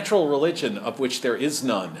natural religion, of which there is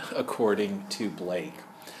none, according to Blake,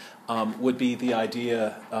 would be the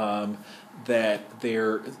idea that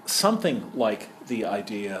something like the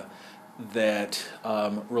idea that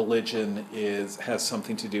religion has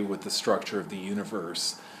something to do with the structure of the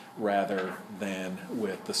universe rather than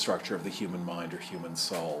with the structure of the human mind or human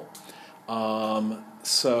soul.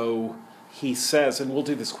 So he says, and we'll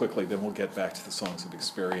do this quickly, then we'll get back to the Songs of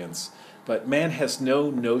Experience, but man has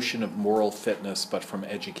no notion of moral fitness but from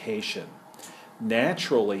education.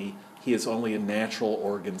 Naturally, he is only a natural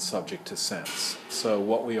organ subject to sense. So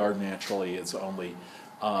what we are naturally is only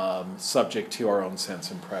subject to our own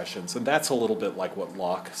sense impressions. And that's a little bit like what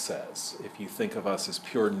Locke says. If you think of us as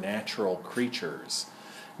pure natural creatures,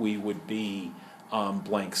 we would be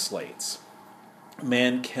blank slates.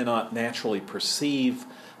 Man cannot naturally perceive,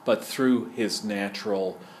 but through his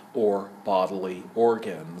natural or bodily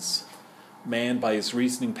organs. Man, by his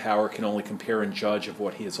reasoning power, can only compare and judge of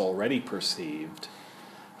what he has already perceived.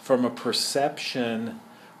 From a perception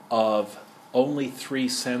of only three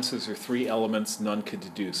senses or three elements, none could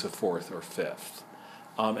deduce a fourth or fifth.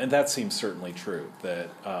 And that seems certainly true, that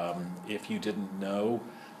if you didn't know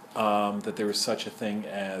that there was such a thing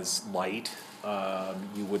as light,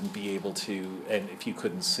 you wouldn't be able to, and if you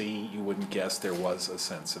couldn't see, you wouldn't guess there was a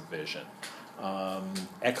sense of vision.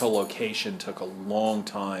 Echolocation took a long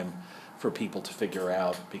time for people to figure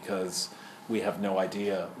out because we have no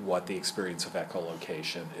idea what the experience of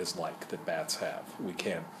echolocation is like that bats have. We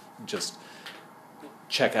can't just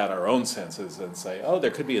check out our own senses and say, oh,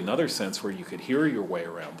 there could be another sense where you could hear your way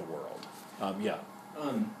around the world. I don't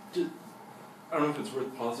know if it's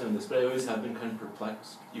worth pausing on this, but I always have been kind of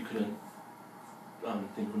perplexed. You couldn't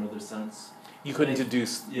think of another sense. You couldn't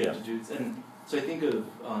deduce. Yeah, deduce. And so I think of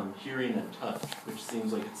hearing and touch, which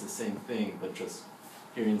seems like it's the same thing, but just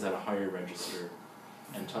hearing's at a higher register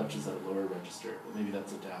and touch is at a lower register. But maybe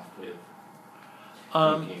that's a daft way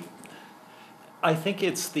of thinking. I think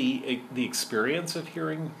it's the experience of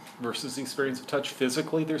hearing versus the experience of touch.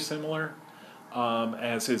 Physically, they're similar,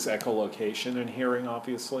 as is echolocation and hearing,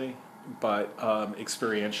 obviously. But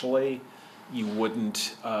experientially, you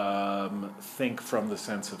wouldn't think from the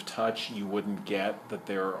sense of touch. You wouldn't get that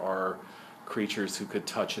there are creatures who could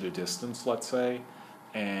touch at a distance, let's say,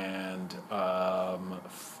 and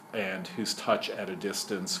whose touch at a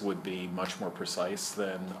distance would be much more precise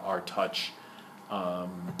than our touch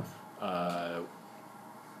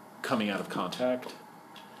coming out of contact.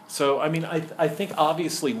 So, I mean, I think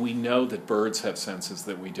obviously we know that birds have senses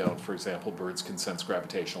that we don't. For example, birds can sense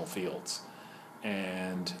gravitational fields.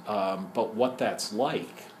 And but what that's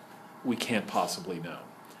like, we can't possibly know.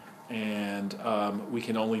 And we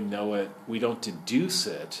can only know it, we don't deduce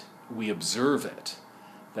it, we observe it.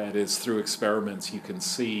 That is, through experiments, you can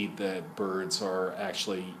see that birds are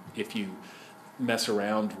actually, if you mess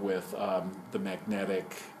around with the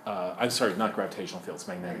magnetic, not gravitational fields,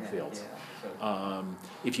 magnetic fields. Yeah.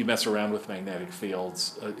 If you mess around with magnetic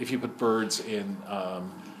fields, if you put birds in a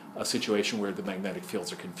situation where the magnetic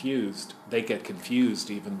fields are confused, they get confused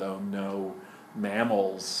even though no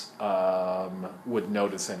mammals would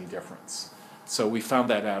notice any difference. So we found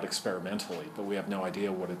that out experimentally, but we have no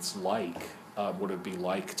idea what it's like, what it would be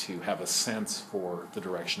like to have a sense for the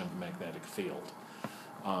direction of a magnetic field.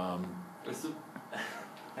 I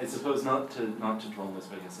suppose not to dwell on this,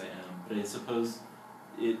 but I guess I am. But I suppose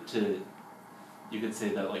you could say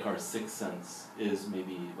that like our sixth sense is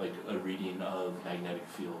maybe like a reading of magnetic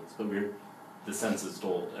fields, but the sense is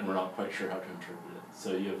dulled and we're not quite sure how to interpret it.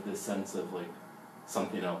 So you have this sense of like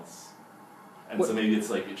something else, and so maybe it's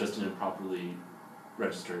like just an improperly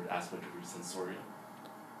registered aspect of your sensorium.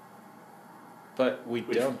 But we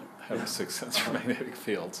don't have a sixth sense for magnetic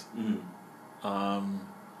fields. Mm-hmm.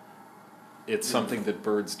 It's something that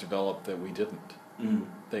birds developed that we didn't. Mm.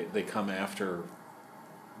 They come after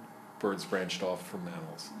birds branched off from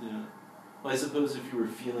mammals. Yeah. Well, I suppose if you were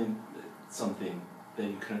feeling something, then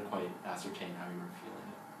you couldn't quite ascertain how you were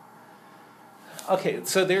feeling it. Okay,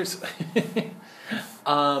 so there's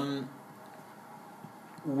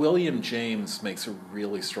William James makes a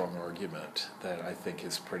really strong argument that I think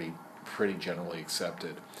is pretty generally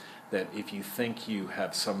accepted, that if you think you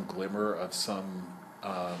have some glimmer of some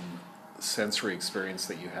sensory experience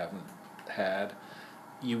that you haven't had,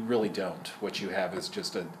 you really don't. What you have is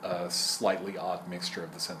just a slightly odd mixture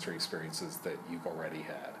of the sensory experiences that you've already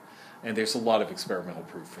had. And there's a lot of experimental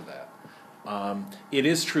proof for that. It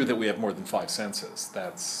is true that we have more than five senses.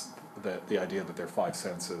 That's the idea that there are five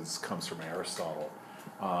senses comes from Aristotle,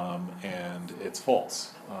 and it's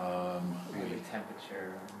false. Maybe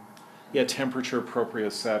temperature. Yeah, temperature,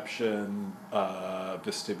 proprioception,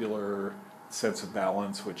 vestibular sense of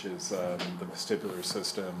balance, which is the vestibular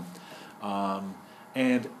system.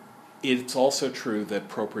 And it's also true that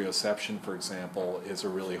proprioception, for example, is a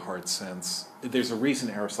really hard sense. There's a reason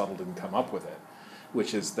Aristotle didn't come up with it,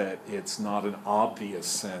 which is that it's not an obvious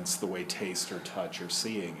sense the way taste or touch or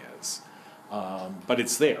seeing is. But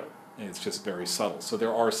it's there, and it's just very subtle. So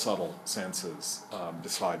there are subtle senses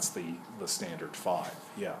besides the standard five,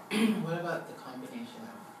 yeah. What about the combination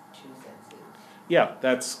of two senses? Yeah,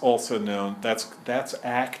 that's also known. That's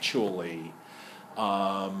actually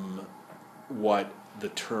what the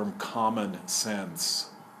term common sense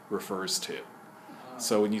refers to.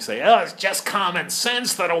 So when you say, oh, it's just common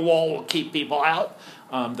sense that a wall will keep people out,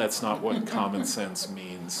 that's not what common sense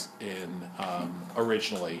means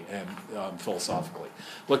originally and philosophically.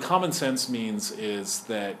 What common sense means is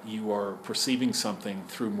that you are perceiving something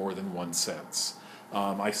through more than one sense.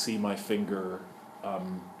 I see my finger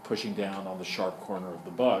pushing down on the sharp corner of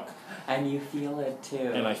the book. And you feel it too.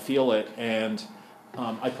 And I feel it, and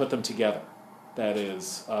I put them together. That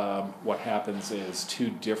is, what happens is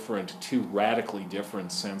two radically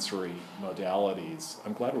different sensory modalities.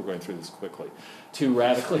 I'm glad we're going through this quickly. Two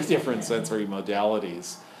radically different sensory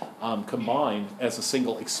modalities combined as a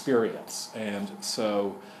single experience. And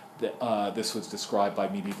so this was described by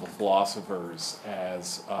medieval philosophers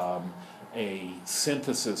as a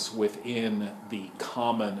synthesis within the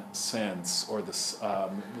common sense, or the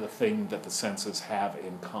thing that the senses have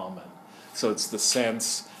in common. So it's the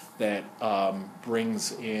sense that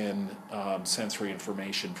brings in sensory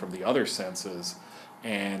information from the other senses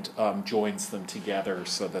and joins them together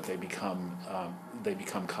so that they become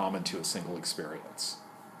common to a single experience.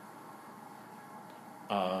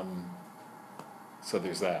 So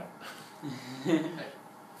there's that.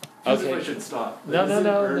 Okay. I should stop.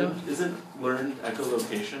 No. Isn't learned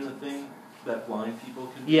echolocation a thing that blind people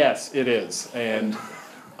can do? Yes, it is. And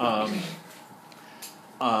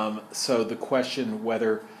so the question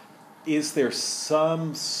whether is there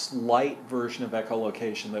some slight version of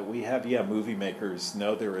echolocation that we have? Yeah, movie makers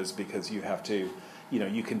know there is, because you have to,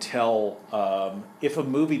 you can tell if a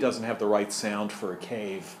movie doesn't have the right sound for a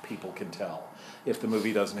cave, people can tell. If the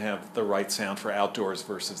movie doesn't have the right sound for outdoors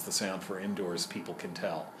versus the sound for indoors, people can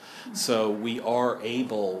tell. So we are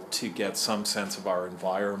able to get some sense of our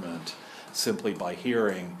environment simply by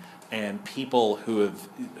hearing. And people who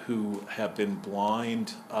have been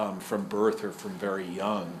blind from birth or from very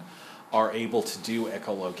young are able to do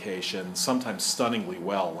echolocation, sometimes stunningly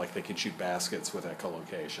well, like they can shoot baskets with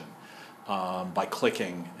echolocation, by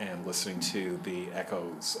clicking and listening to the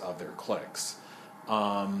echoes of their clicks.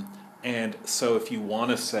 And so if you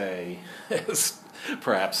want to say, as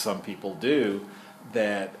perhaps some people do,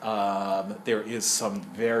 that there is some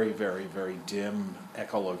very, very, very dim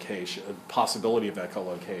echolocation, possibility of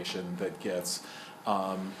echolocation that gets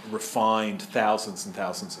refined thousands and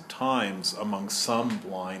thousands of times among some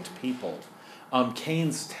blind people.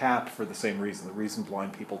 Canes tap for the same reason. The reason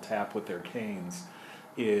blind people tap with their canes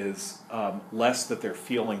is less that they're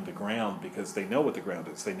feeling the ground because they know what the ground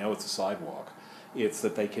is. They know it's a sidewalk. It's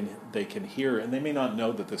that they can hear, and they may not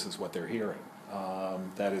know that this is what they're hearing.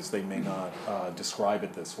 That is, they may not describe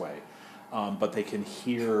it this way. But they can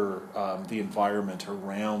hear the environment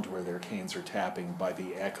around where their canes are tapping by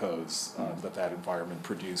the echoes that environment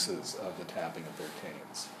produces of the tapping of their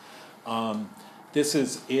canes. This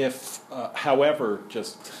is if, however,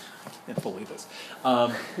 just, I can't believe this.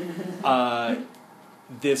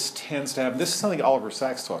 This tends to happen. This is something Oliver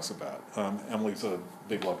Sacks talks about. Emily's a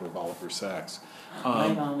big lover of Oliver Sacks. My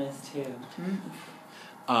mom is too.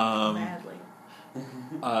 Madly.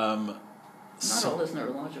 Not So, all this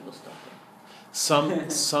neurological stuff.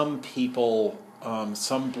 some people,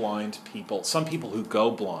 some blind people, some people who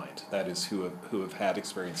go blind, that is, who have had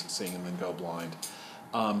experience of seeing and then go blind,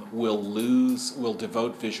 will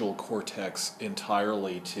devote visual cortex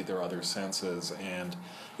entirely to their other senses, and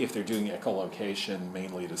if they're doing echolocation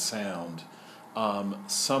mainly to sound,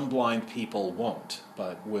 some blind people won't,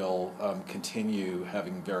 but will continue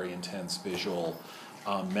having very intense visual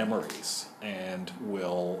memories, and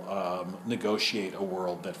will negotiate a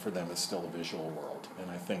world that for them is still a visual world. And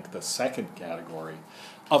I think the second category,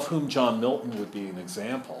 of whom John Milton would be an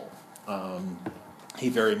example, he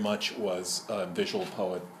very much was a visual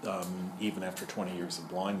poet even after 20 years of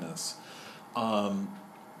blindness.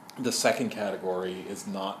 The second category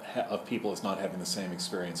of people is not having the same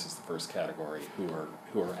experience as the first category, who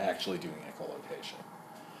are actually doing echolocation.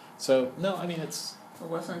 So no, I mean it's. Well,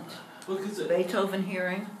 wasn't Well, 'cause Beethoven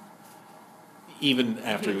hearing? Even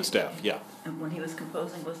after he was deaf, yeah. And when he was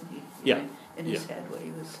composing, wasn't he Yeah. hearing in his head what he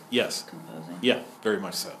was Yes. composing? Yeah, very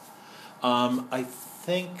much so. I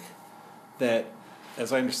think that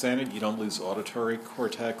as I understand it, you don't lose auditory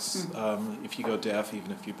cortex if you go deaf,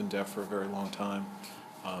 even if you've been deaf for a very long time,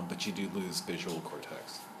 but you do lose visual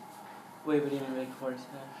cortex. Wait, what do you mean by cortex?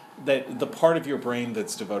 That the part of your brain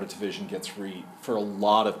that's devoted to vision gets for a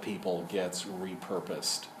lot of people gets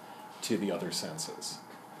repurposed to the other senses.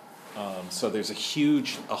 So there's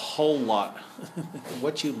a whole lot,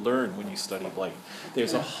 what you learn when you study Blake,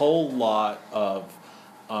 there's a whole lot of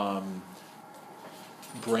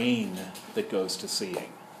brain that goes to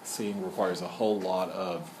seeing. Seeing requires a whole lot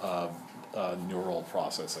of neural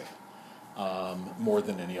processing, more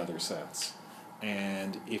than any other sense.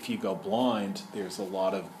 And if you go blind, there's a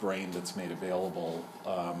lot of brain that's made available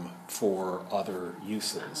for other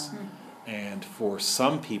uses. And for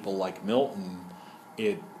some people, like Milton,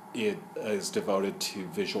 it is devoted to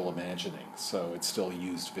visual imagining, so it's still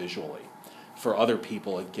used visually. For other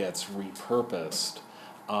people, it gets repurposed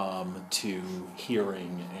to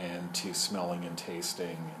hearing and to smelling and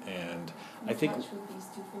tasting. And I think touch with these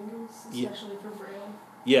two fingers, Yeah. especially for Braille.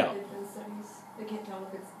 Yeah. They've done studies. They can't tell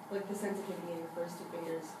if it's like the sensitivity in your first two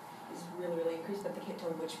fingers is really, really increased, but they can't tell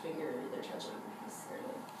which finger they're touching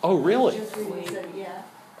necessarily. Oh, really? Just reading a study, yeah.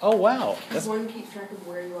 Oh, wow. Because one keeps track of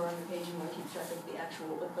where you are on the page, and one keeps track of the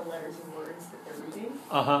actual, like the letters and words that they're reading.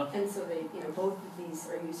 Uh-huh. And so they, both of these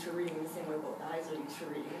are used for reading in the same way both eyes are used for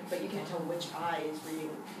reading, but you can't tell which eye is reading,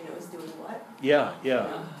 is doing what. Yeah,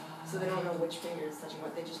 yeah. So they don't know which finger is touching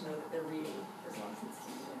what, they just know that they're reading as long as it's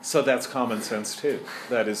easy. So that's common sense too.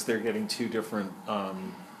 That is, they're getting two different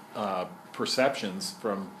perceptions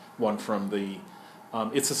from the.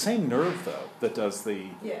 It's the same nerve though that does the.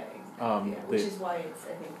 Yeah, exactly. Which is why it's,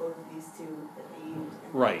 I think, both of these two that they use.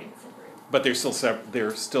 And Right. separate. But they're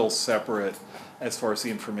still separate as far as the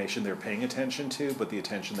information they're paying attention to. But the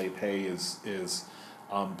attention they pay is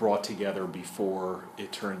brought together before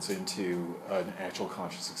it turns into an actual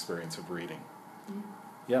conscious experience of reading. Mm-hmm.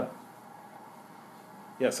 Yeah.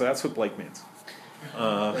 Yeah. So that's what Blake means. They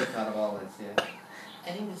thought of all this, yeah.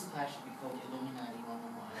 I think this class should be called Illuminati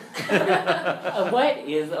 101. What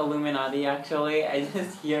is Illuminati, actually? I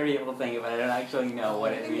just hear people saying about it. I don't actually know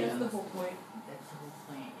what I it think that's means. the whole point. That's the whole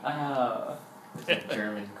point. Oh. It's a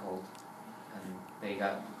German cult, and they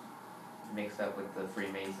got mixed up with the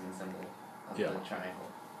Freemason symbol of Yeah. the triangle,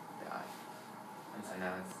 the eye. And so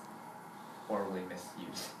now it's horribly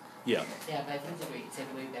misused. Yeah. Yeah, but I think it's a great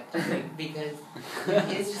segue back to like, because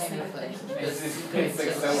it is kind of like It's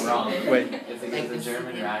like so wrong. Wait. It's like like the this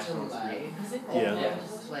German rationalist life. group. Yeah.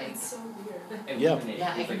 Like, It's so weird. Yeah.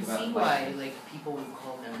 yeah, I can see why like people would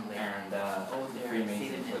call them like And oh the they're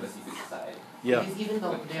Freemasons were the Satanists. secret society. Yeah. Because even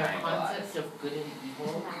though With their triangle eyes. concept of good and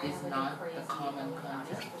evil is not a common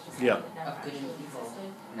concept Yeah. of good and evil.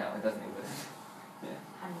 No, it doesn't exist.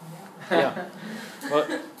 Yeah.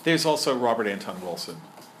 Well, there's also Robert Anton Wilson,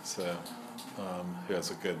 so who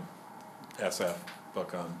has a good SF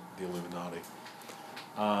book on the Illuminati.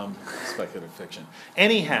 Speculative fiction.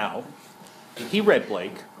 Anyhow, he read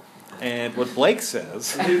Blake, and what Blake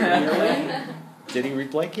says. Did he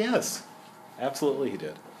read Blake? Yes, absolutely he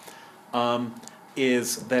did.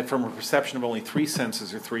 Is that from a perception of only three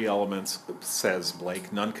senses or three elements, says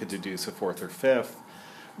Blake, none could deduce a fourth or fifth.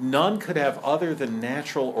 None could have other than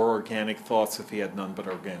natural or organic thoughts if he had none but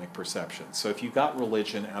organic perception. So if you got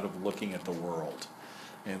religion out of looking at the world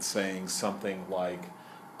and saying something like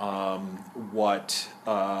what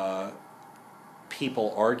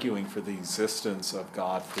people arguing for the existence of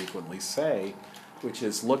God frequently say, which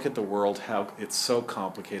is look at the world, how it's so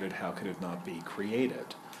complicated, how could it not be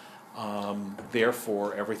created?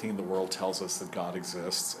 Therefore, everything in the world tells us that God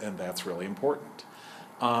exists, and that's really important.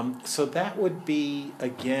 So that would be,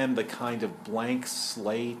 again, the kind of blank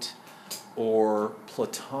slate or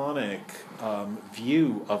Platonic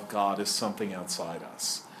view of God as something outside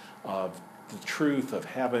us, of the truth, of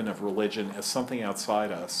heaven, of religion as something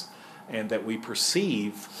outside us, and that we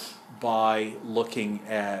perceive by looking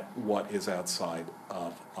at what is outside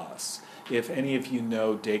of us. If any of you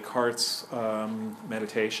know Descartes'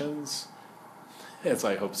 meditations, as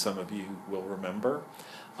I hope some of you will remember,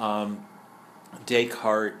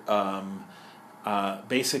 Descartes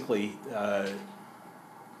basically,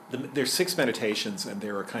 there's 6 meditations, and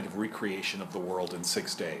they're a kind of recreation of the world in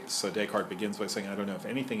 6 days. So Descartes begins by saying, I don't know if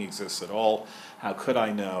anything exists at all, how could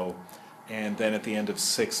I know? And then at the end of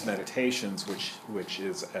 6 meditations, which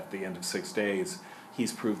is at the end of 6 days,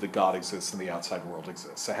 he's proved that God exists and the outside world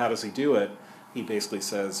exists. So how does he do it? He basically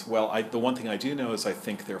says, well, the one thing I do know is I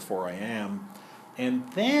think, therefore I am. And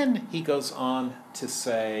then he goes on to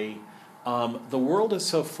say, the world is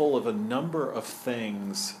so full of a number of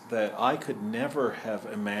things that I could never have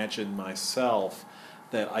imagined myself,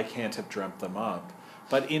 that I can't have dreamt them up.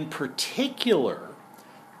 But in particular,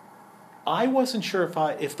 I wasn't sure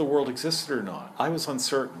if the world existed or not. I was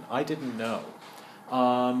uncertain. I didn't know.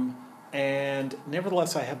 And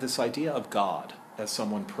nevertheless, I have this idea of God as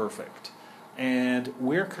someone perfect. And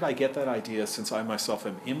where could I get that idea since I myself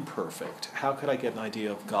am imperfect? How could I get an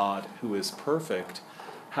idea of God who is perfect?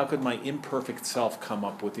 How could my imperfect self come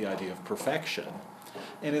up with the idea of perfection?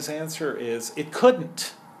 And his answer is, it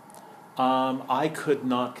couldn't. I could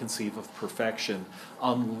not conceive of perfection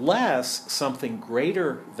unless something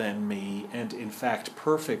greater than me and in fact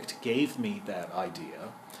perfect gave me that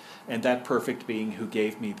idea. And that perfect being who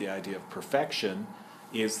gave me the idea of perfection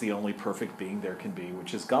is the only perfect being there can be,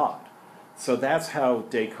 which is God. So that's how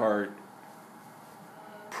Descartes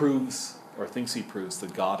proves, or thinks he proves,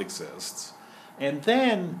 that God exists. And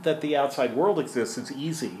then that the outside world exists is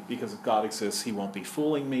easy, because if God exists, he won't be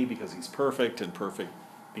fooling me because he's perfect, and perfect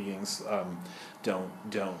beings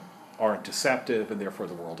aren't deceptive, and therefore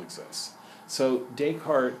the world exists. So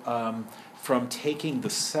Descartes, from taking the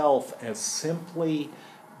self as simply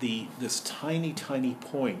this tiny, tiny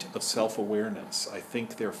point of self-awareness, I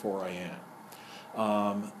think, therefore I am.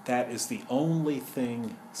 That is the only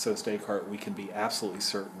thing, says Descartes, we can be absolutely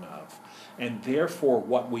certain of. And therefore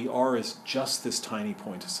what we are is just this tiny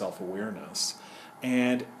point of self-awareness.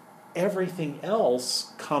 And everything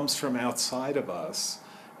else comes from outside of us,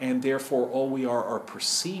 and therefore all we are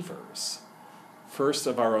perceivers, first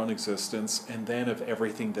of our own existence, and then of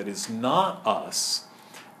everything that is not us,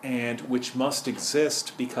 and which must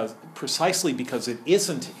exist precisely because it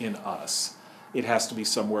isn't in us. It has to be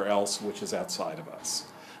somewhere else, which is outside of us.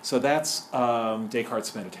 So that's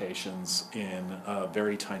Descartes' Meditations in a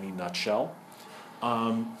very tiny nutshell.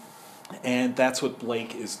 And that's what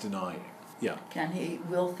Blake is denying. Yeah. Can he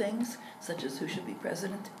will things, such as who should be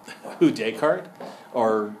president? Who, Descartes?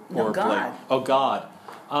 Or No, God. Blake? Oh, God.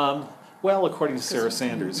 Well, according to Sarah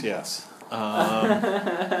Sanders, yes.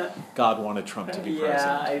 God wanted Trump to be president.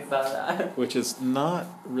 Yeah, I saw that. Which is not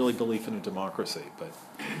really belief in a democracy, but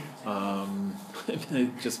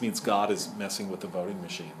it just means God is messing with the voting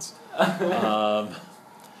machines.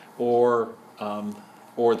 Or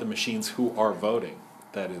the machines who are voting,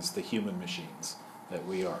 that is, the human machines that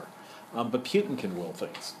we are. But Putin can will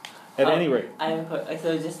things. At any rate.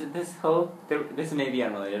 So just this may be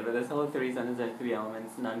unrelated, but this whole three senses are three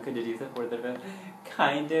elements, none could deduce a fourth of it,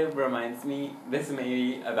 kind of reminds me, this may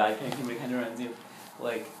be a bad connection, but it kind of reminds me of,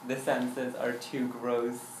 like, the senses are too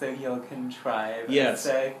gross, so he'll contrive a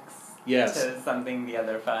six to something the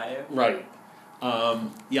other five. Right.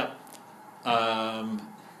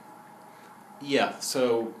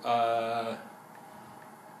 So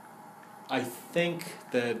I think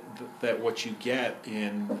that what you get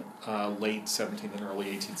in late 17th and early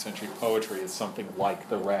 18th century poetry is something like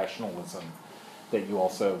the rationalism that you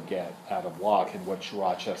also get out of Locke, and what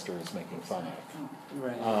Rochester is making fun of.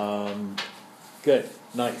 Right. Good.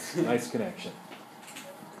 Nice connection.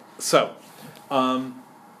 So, none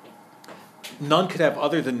could have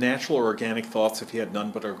other than natural or organic thoughts if he had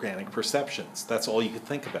none but organic perceptions. That's all you could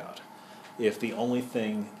think about. If the only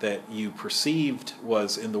thing that you perceived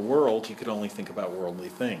was in the world, you could only think about worldly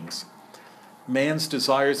things. Man's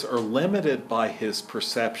desires are limited by his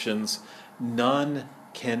perceptions. None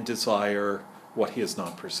can desire what he has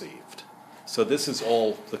not perceived. So this is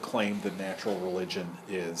all the claim that natural religion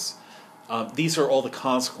is. These are all the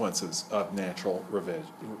consequences of natural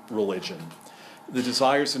religion. The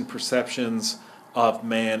desires and perceptions of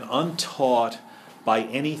man, untaught by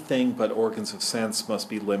anything but organs of sense, must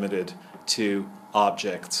be limited to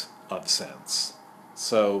objects of sense.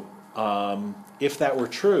 So if that were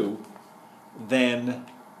true, then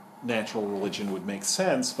natural religion would make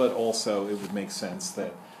sense, but also it would make sense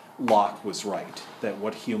that Locke was right, that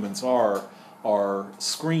what humans are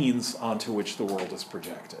screens onto which the world is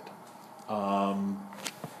projected.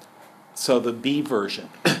 So the B version,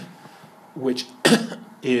 which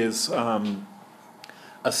is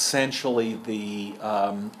essentially the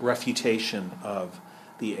refutation of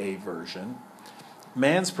the A version.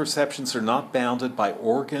 Man's perceptions are not bounded by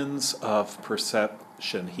organs of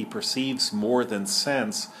perception. He perceives more than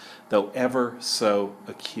sense, though ever so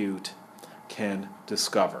acute, can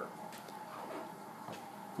discover.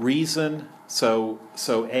 Reason, so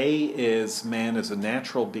A is man as a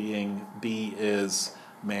natural being, B is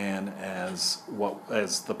man as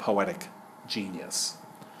the poetic genius.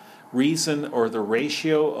 Reason, or the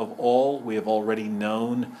ratio of all we have already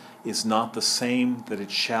known, is not the same that it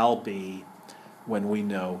shall be when we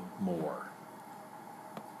know more.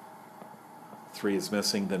 3 is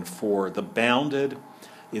missing, then 4. The bounded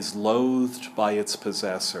is loathed by its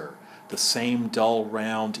possessor. The same dull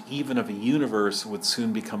round, even of a universe, would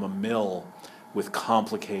soon become a mill with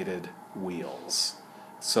complicated wheels.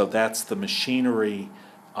 So that's the machinery,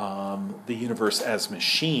 the universe as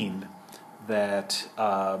machine that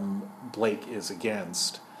Blake is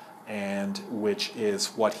against, and which is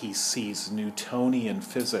what he sees Newtonian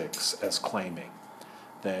physics as claiming.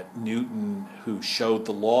 That Newton, who showed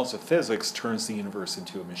the laws of physics, turns the universe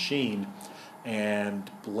into a machine, and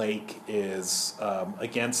Blake is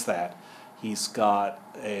against that. He's got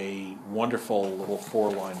a wonderful little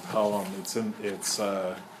 4-line poem. It's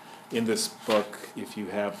in this book. If you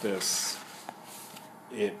have this,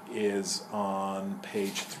 it is on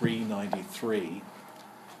page 393.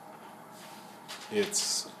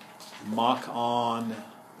 It's mock on,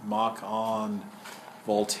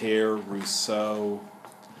 Voltaire, Rousseau,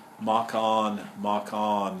 mock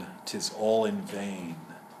on, 'tis all in vain.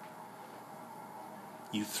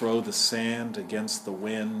 You throw the sand against the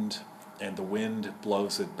wind, and the wind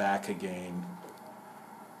blows it back again.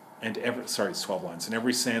 And it's 12 lines. And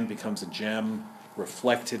every sand becomes a gem,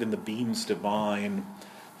 reflected in the beams divine.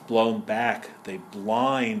 Blown back, they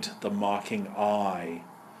blind the mocking eye,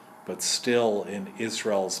 but still in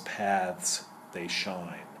Israel's paths they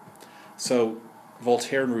shine. So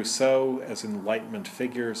Voltaire and Rousseau, as Enlightenment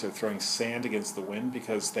figures, are throwing sand against the wind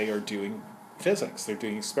because they are doing physics, they're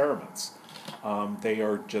doing experiments. They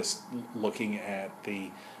are just looking at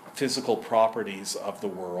the physical properties of the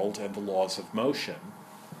world and the laws of motion.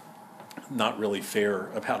 Not really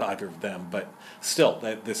fair about either of them, but still,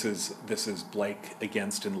 that this is Blake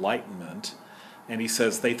against Enlightenment, and he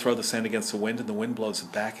says they throw the sand against the wind, and the wind blows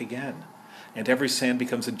it back again, and every sand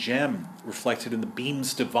becomes a gem reflected in the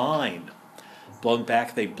beams divine. Blown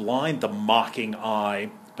back, they blind the mocking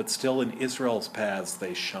eye, but still in Israel's paths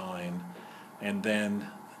they shine. And then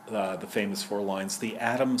the famous 4 lines: the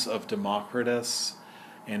atoms of Democritus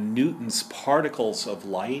and Newton's particles of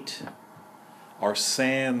light are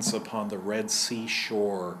sands upon the Red Sea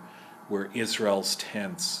shore, where Israel's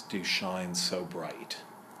tents do shine so bright.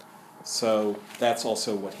 So that's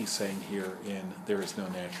also what he's saying here in There Is No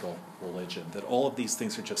Natural Religion, that all of these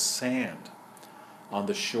things are just sand on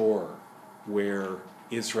the shore where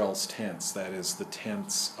Israel's tents, that is the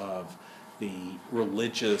tents of the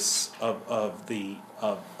religious, of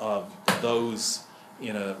those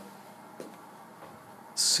in a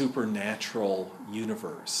supernatural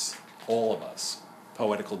universe, all of us,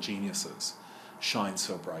 poetical geniuses, shine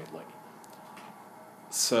so brightly.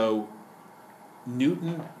 So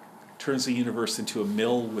Newton turns the universe into a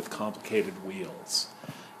mill with complicated wheels.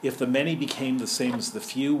 If the many became the same as the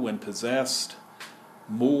few when possessed,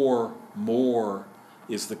 more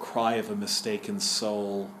is the cry of a mistaken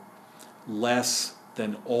soul. Less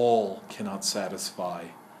than all cannot satisfy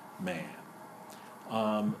man.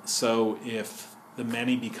 So if the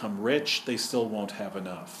many become rich, they still won't have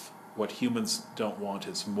enough. What humans don't want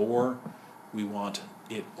is more. We want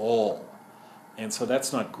it all. And so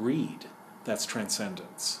that's not greed. That's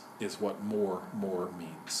transcendence, is what more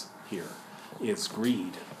means here. Is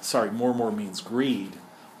greed. More means greed.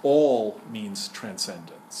 All means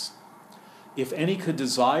transcendence. If any could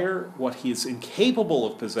desire what he is incapable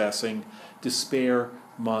of possessing, despair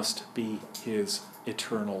must be his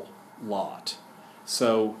eternal lot.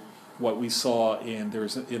 So what we saw in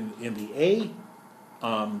the A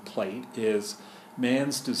plate is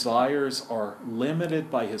man's desires are limited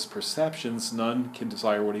by his perceptions. None can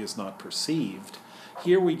desire what he has not perceived.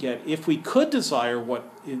 Here we get, if we could desire what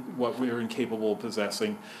we are incapable of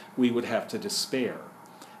possessing, we would have to despair.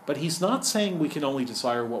 But he's not saying we can only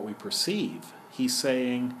desire what we perceive. He's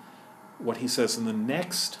saying what he says in the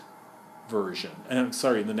next version, in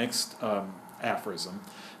the next aphorism,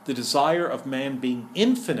 the desire of man being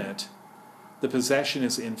infinite, the possession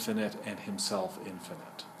is infinite and himself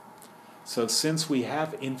infinite. So since we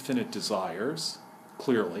have infinite desires,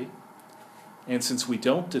 clearly, and since we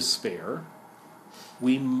don't despair,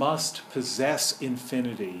 we must possess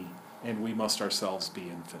infinity and we must ourselves be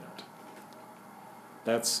infinite.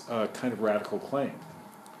 That's a kind of radical claim.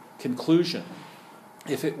 Conclusion.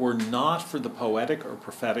 If it were not for the poetic or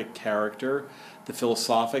prophetic character, the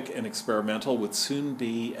philosophic and experimental would soon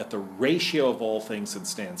be at the ratio of all things and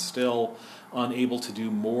stand still, unable to do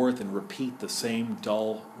more than repeat the same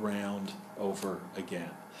dull round over again.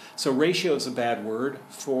 So ratio is a bad word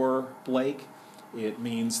for Blake. It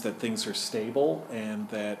means that things are stable and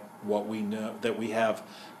that what we know, that we have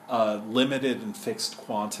limited and fixed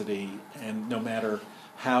quantity, and no matter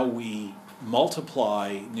how we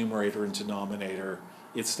multiply numerator and denominator,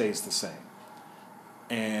 it stays the same.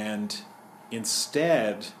 And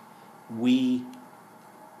instead, we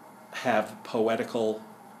have poetic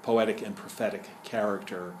and prophetic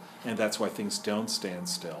character, and that's why things don't stand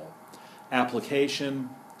still. Application,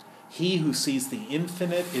 He who sees the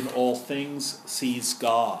infinite in all things sees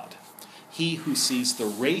God. He who sees the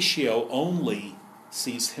ratio only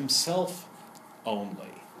sees himself only.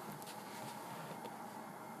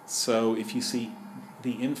 So if you see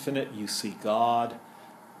the infinite, you see God.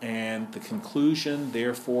 And the conclusion,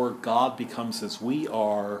 therefore, God becomes as we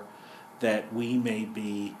are, that we may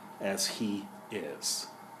be as he is.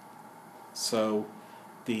 So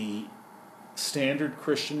the standard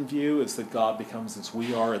Christian view is that God becomes as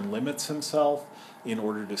we are and limits himself in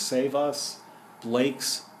order to save us.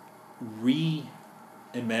 Lake's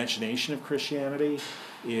reimagination of Christianity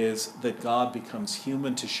is that God becomes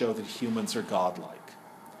human to show that humans are godlike,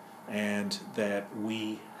 and that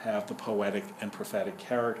we have the poetic and prophetic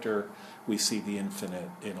character. We see the infinite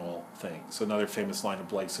in all things. Another famous line of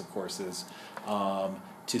Blake's, of course, is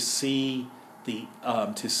to see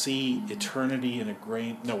eternity in a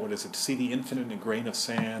grain. No, what is it? To see the infinite in a grain of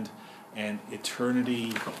sand, and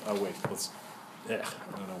eternity. Oh wait, I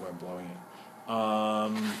don't know where I'm blowing it.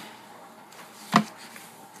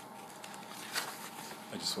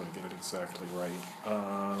 I just want to get it exactly right.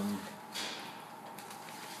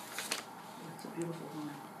 It's a beautiful line.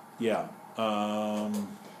 Yeah.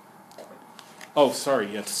 Oh,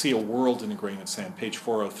 sorry. Yeah, to see a world in a grain of sand. Page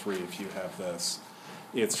 403, if you have this.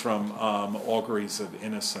 It's from Auguries of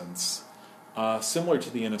Innocence. Similar to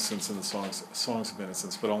the Innocence in the Songs of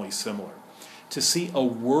Innocence, but only similar. To see a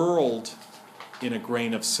world in a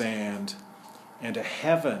grain of sand, and a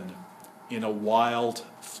heaven in a wild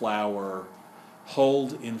flower,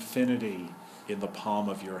 hold infinity in the palm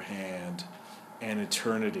of your hand, and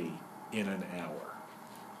eternity in an hour.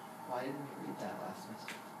 Why didn't we read that last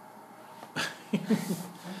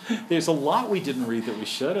semester? There's a lot we didn't read that we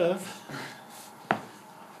should have.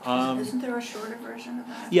 Isn't there a shorter version of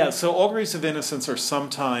that? Yeah, so Auguries of Innocence are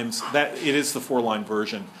sometimes, that it is the 4-line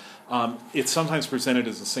version. It's sometimes presented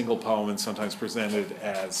as a single poem and sometimes presented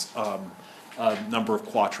as a number of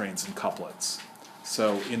quatrains and couplets.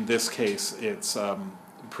 So in this case, it's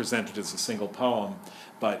presented as a single poem,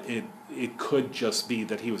 but it could just be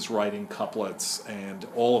that he was writing couplets, and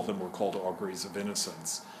all of them were called Auguries of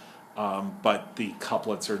Innocence. But the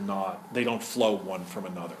couplets are not, they don't flow one from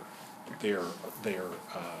another. They're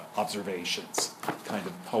observations, kind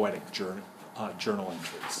of poetic journal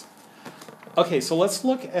entries. Okay, so let's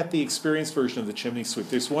look at the experienced version of the Chimney Sweep.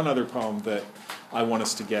 There's one other poem that I want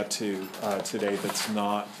us to get to today that's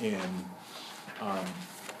not in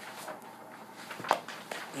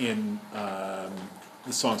the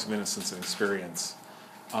Songs of Innocence and Experience.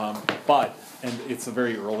 And it's a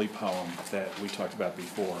very early poem that we talked about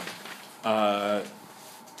before.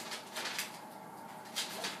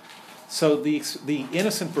 So the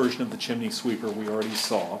innocent version of the Chimney Sweeper we already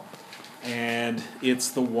saw, and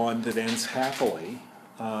it's the one that ends happily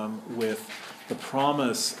with the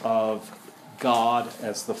promise of God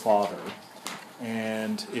as the Father,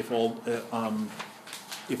 and if all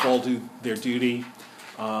do their duty,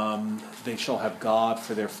 they shall have God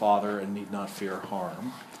for their Father and need not fear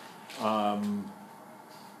harm.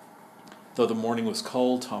 Though the morning was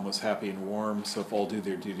cold, Tom was happy and warm, so if all do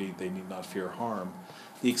their duty, they need not fear harm.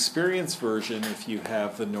 The experience version, if you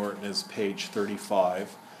have the Norton, is page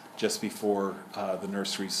 35, just before the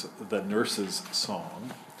nurse's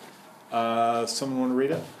song. Someone want to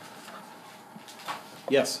read it?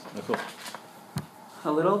 Yes, Nicole.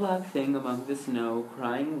 A little black thing among the snow,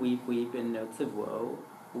 crying weep, weep in notes of woe.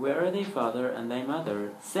 Where are they, father, and thy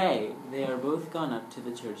mother? Say, they are both gone up to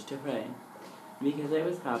the church to pray. Because I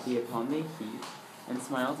was happy upon thy feet, and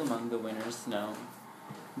smiled among the winter's snow.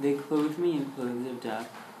 They clothed me in clothes of death,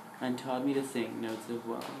 and taught me to sing notes of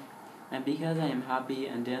woe. And because I am happy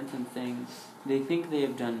and dance and sing, they think they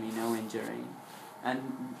have done me no injury, and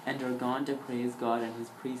are gone to praise God and his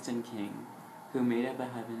priest and king, who made up a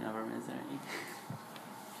heaven of our misery.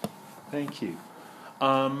 Thank you.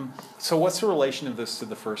 So what's the relation of this to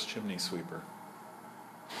the first Chimney Sweeper?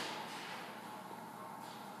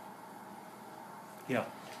 Yeah.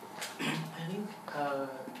 I think the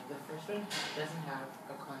first one doesn't have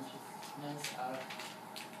a consciousness of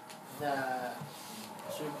the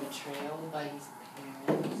sort of betrayal by his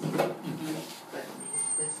parents. But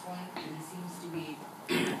this one, he seems to be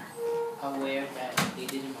aware that they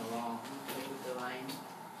did him a wrong. Like with the line,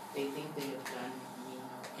 they think they have done me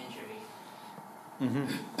no injury. Mm-hmm.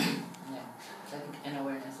 Yeah, it's like an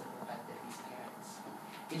awareness of the fact that his parents,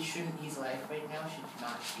 his life right now should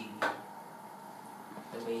not be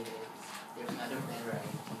the way it is. There's another better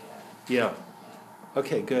idea. Yeah.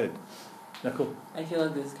 Okay, good. Nicole? I feel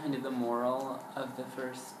like this is kind of the moral of the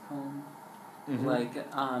first poem. Mhm. Like,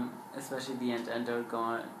 especially the end are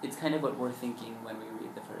gone. It's kind of what we're thinking when we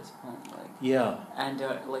read the first poem. Like, Yeah. and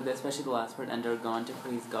like especially the last word, and are gone to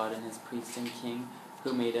praise God and His priest and King,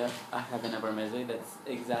 who made a heaven of our misery. That's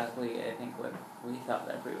exactly, I think, what we thought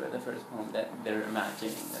that we read the first poem. That they're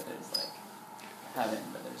imagining that there's like heaven,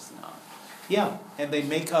 but there's not. Yeah, and they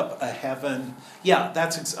make up a heaven. Yeah,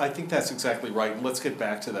 I think that's exactly right. And let's get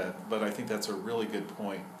back to that, but I think that's a really good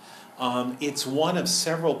point. It's one of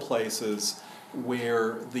several places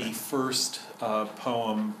where the first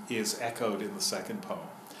poem is echoed in the second poem.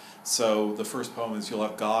 So the first poem is, you'll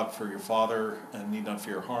have God for your father and need not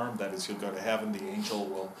fear harm. That is, you'll go to heaven. The angel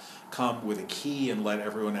will come with a key and let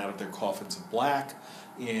everyone out of their coffins of black.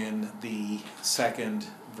 In the second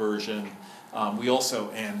version, we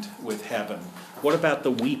also end with heaven. What about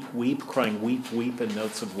the weep, weep, crying weep, weep in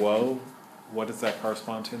notes of woe? What does that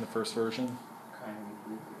correspond to in the first version? Crying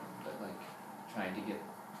weep, but like trying to get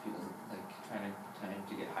people, like trying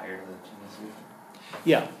to get higher to the suit.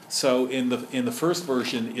 Yeah. So in the first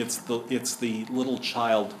version, it's the little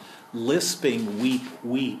child lisping weep,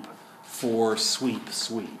 weep for sweep,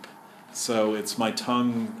 sweep. So it's my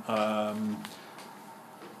tongue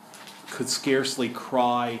could scarcely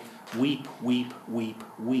cry weep, weep, weep,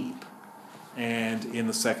 weep. And in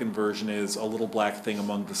the second version is a little black thing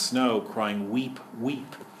among the snow crying weep,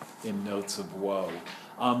 weep in notes of woe.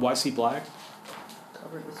 Why is he black?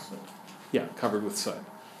 Covered with soot. Yeah, covered with soot.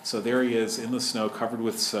 So there he is in the snow covered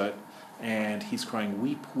with soot, and he's crying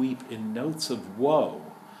weep, weep in notes of woe.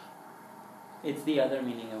 It's the other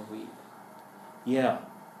meaning of weep. Yeah.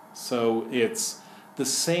 So it's the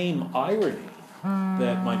same irony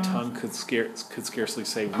that my tongue could scarcely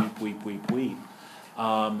say weep, weep, weep, weep.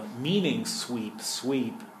 Meaning sweep,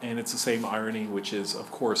 sweep, and it's the same irony, which is, of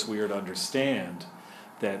course, we are to understand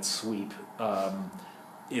that sweep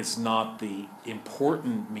is not the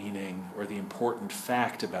important meaning or the important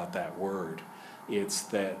fact about that word. It's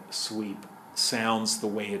that sweep sounds the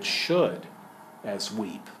way it should as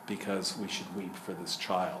weep, because we should weep for this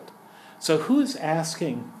child. So who is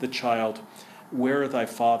asking the child, where are thy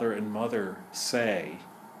father and mother, say?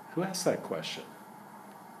 Who asked that question?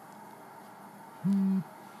 He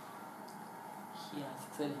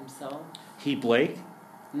asks it himself. He, Blake?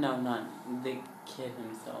 No, not the kid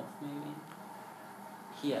himself, maybe.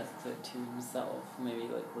 He asks it to himself, maybe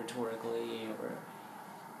like rhetorically or...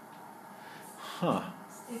 Huh.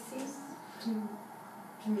 It seems to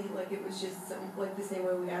me like it was just like the same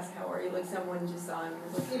way we ask how are you, like someone just saw him and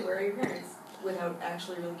was like, hey, where are your parents? Without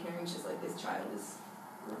actually really caring, it's just like this child is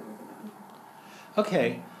growing with them.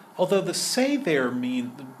 Okay. Although the say there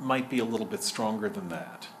might be a little bit stronger than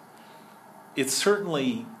that. It's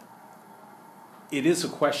certainly, it is a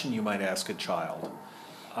question you might ask a child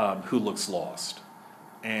who looks lost.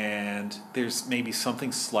 And there's maybe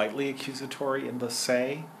something slightly accusatory in the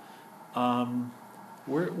say. Where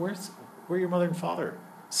are your mother and father?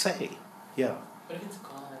 Say. Yeah. What if it's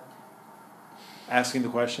God? Asking the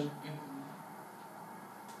question?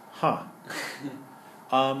 Huh.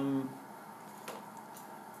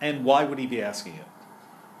 And why would he be asking it?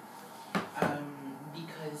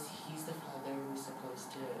 Because he's the father who's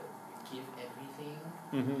supposed to give everything.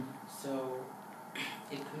 Mm-hmm. So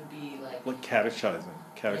it could be like Catechizing.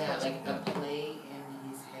 yeah, like a play in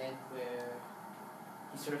his head where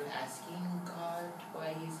he's sort of asking God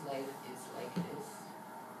why his life is like this.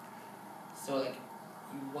 So like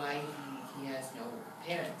why he has no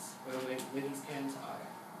parents, or where his parents are.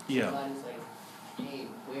 Yeah. So God is like, hey,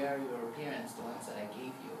 where are your parents, the ones that I gave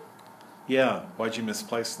you? Yeah. Why'd you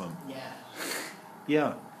misplace them? Yeah.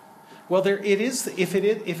 Yeah. Well, there it is. If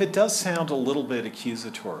it does sound a little bit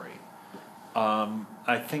accusatory,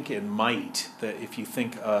 I think it might. That if you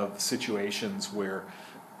think of situations where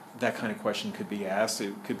that kind of question could be asked,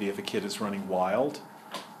 it could be if a kid is running wild,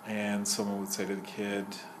 and someone would say to the kid,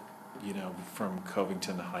 from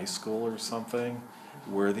Covington High School or something,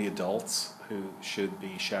 where are the adults who should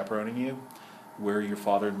be chaperoning you? Where are your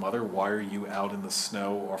father and mother? Why are you out in the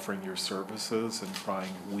snow offering your services and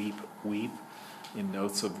crying weep, weep in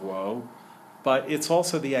notes of woe? But it's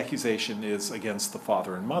also the accusation is against the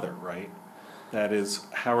father and mother, right? That is,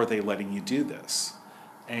 how are they letting you do this?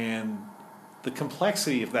 And the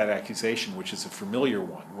complexity of that accusation, which is a familiar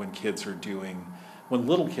one when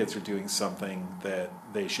little kids are doing something that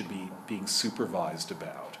they should be being supervised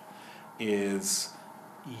about, is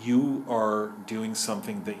you are doing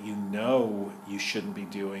something that you know you shouldn't be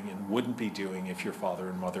doing and wouldn't be doing if your father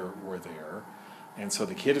and mother were there. And so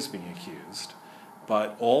the kid is being accused.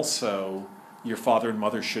 But also, your father and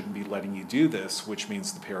mother shouldn't be letting you do this, which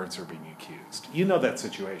means the parents are being accused. You know that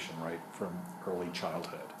situation, right, from early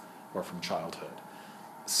childhood or from childhood.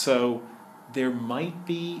 So there might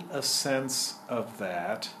be a sense of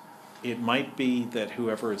that. It might be that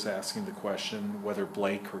whoever is asking the question, whether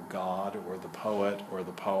Blake or God or the poet or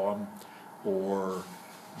the poem, or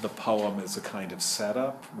the poem is a kind of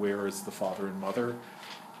setup, where is the father and mother,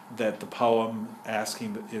 that the poem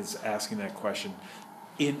is asking that question.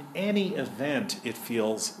 In any event, it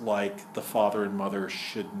feels like the father and mother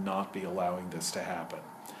should not be allowing this to happen.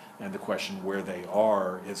 And the question where they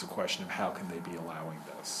are is a question of how can they be allowing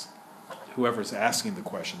this. Whoever's asking the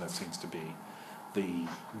question, that seems to be the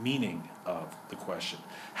meaning of the question.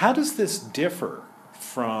 How does this differ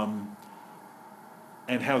from,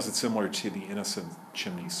 and how is it similar to the Innocent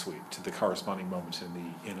Chimney Sweep, to the corresponding moment in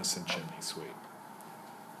the Innocent Chimney Sweep?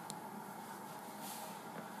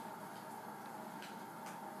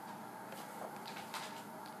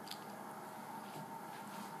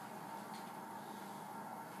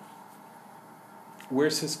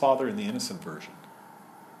 Where's his father in the Innocent version?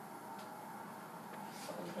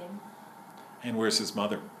 Okay. And where's his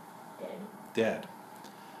mother? Dead. Dead.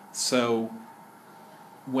 So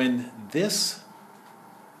when this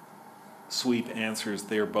sweep answers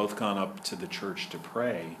they're both gone up to the church to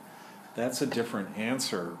pray, that's a different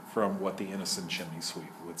answer from what the Innocent Chimney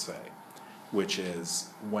Sweep would say, which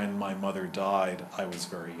is, when my mother died, I was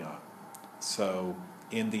very young. So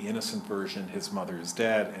in the Innocent version, his mother is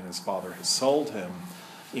dead and his father has sold him.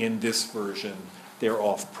 In this version, they're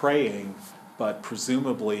off praying, but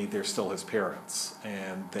presumably they're still his parents,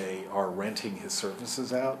 and they are renting his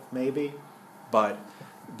services out, maybe, but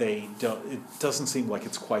they don't. It doesn't seem like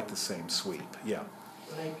it's quite the same sweep. Yeah.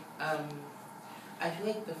 Like, I feel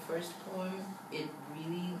like the first poem, it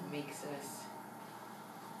really makes us,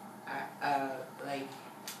 like,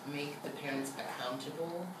 make the parents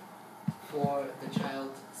accountable for the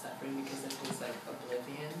child suffering because of his, like,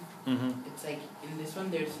 oblivion. Mm-hmm. It's like, in this one,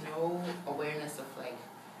 there's no awareness of, like,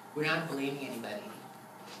 we're not blaming anybody.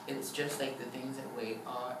 It's just, like, the things that we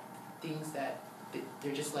are, things that,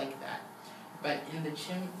 they're just like that. But in the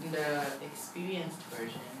experienced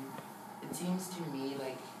version, it seems to me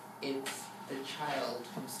like it's the child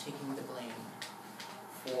who's taking the blame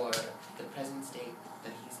for the present state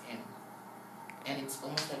that he's in. And it's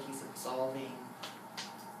almost like he's absolving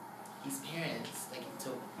his parents, like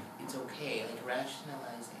it's okay, like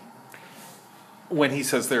rationalizing. When he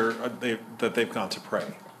says that they've gone to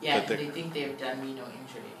pray. Yeah, and they think they've done me no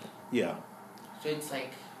injury. Yeah. So it's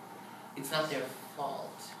like, it's not their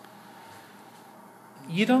fault.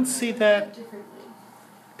 You don't see that. Differently.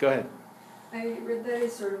 Go ahead. I read that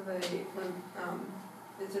as sort of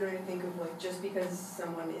it's sort of I think of like just because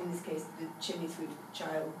someone, in this case the chimney sweep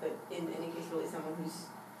child, but in any case really someone who's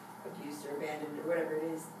abused or abandoned or whatever it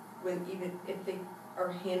is, when even if they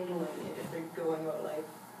are handling it, if they're going about life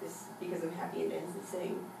this because of happy endings and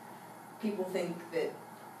saying, people think that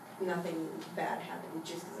nothing bad happened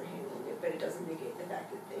just because they're handling it, but it doesn't negate the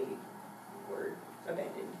fact that they were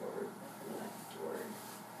abandoned or left or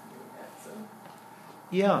like that. So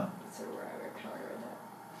Yeah. that's sort of how I read that.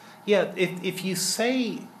 Yeah, if you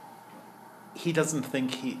say he doesn't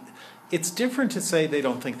think it's different to say they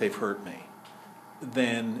don't think they've hurt me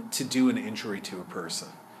than to do an injury to a person.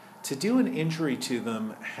 To do an injury to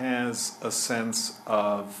them has a sense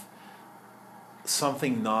of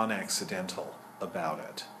something non-accidental about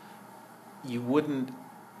it. You wouldn't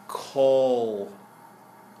call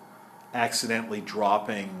accidentally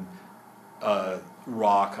dropping a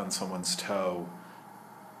rock on someone's toe.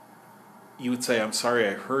 You would say, I'm sorry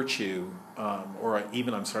I hurt you, or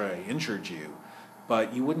even I'm sorry I injured you,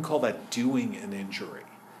 but you wouldn't call that doing an injury.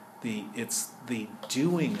 It's the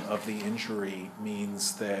doing of the injury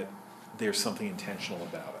means that there's something intentional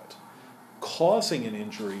about it. Causing an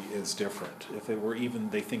injury is different. If it were even,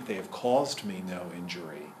 they think they have caused me no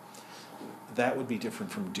injury, that would be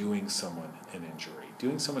different from doing someone an injury.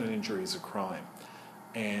 Doing someone an injury is a crime,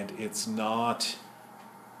 and it's not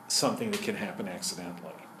something that can happen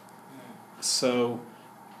accidentally. So,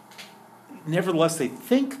 nevertheless, they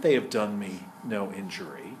think they have done me no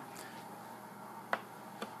injury,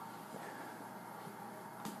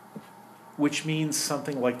 which means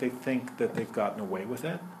something like they think that they've gotten away with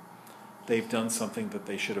it. They've done something that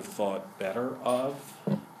they should have thought better of,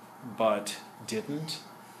 but didn't.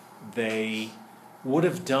 They would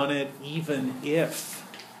have done it even if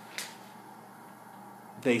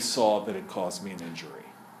they saw that it caused me an injury.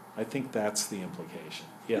 I think that's the implication.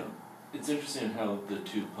 Yeah. It's interesting how the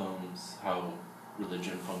two poems, how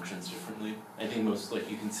religion functions differently. I think most,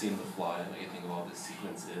 like you can see in The Fly, like I think a lot of this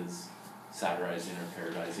sequence is satirizing or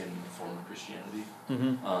parodizing the form of Christianity.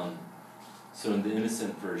 Mm-hmm. So in the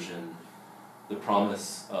Innocent version, the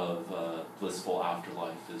promise of blissful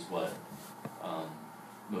afterlife is what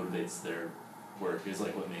motivates their work is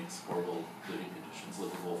like what makes horrible living conditions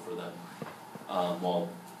livable for them. While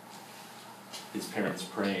his parents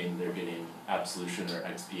praying, they're getting absolution or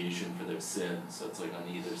expiation for their sins. So it's like on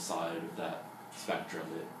either side of that spectrum,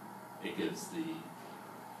 it gives the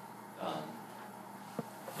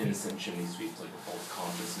innocent chimney sweeps like a false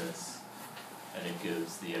consciousness, and it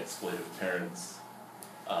gives the exploitive parents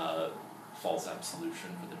false absolution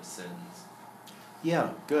for their sins.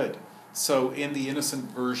 Yeah, good. So in the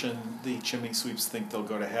innocent version, the chimney sweeps think they'll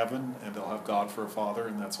go to heaven and they'll have God for a father,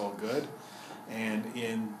 and that's all good. And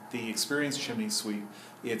in the experienced chimney sweep,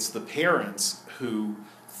 it's the parents who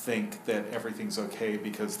think that everything's okay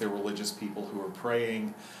because they're religious people who are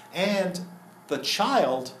praying, and the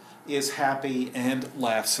child is happy and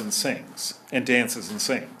laughs and sings, and dances and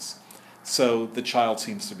sings. So the child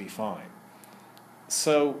seems to be fine.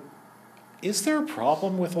 So is there a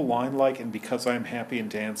problem with a line like, "and because I'm happy and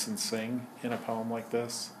dance and sing" in a poem like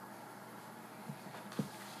this?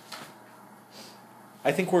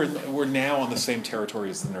 I think we're now on the same territory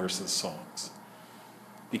as the nurse's songs.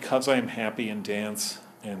 Because I am happy and dance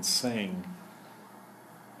and sing.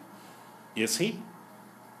 Is he?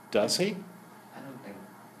 Does he? I don't think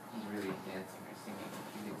he's really dancing or singing.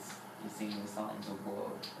 He's singing the songs of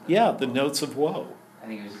woe. Yeah, the notes of woe. I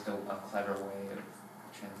think it was just a clever way of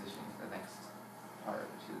transitioning to the next part,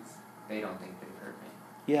 which is, they don't think they've heard me.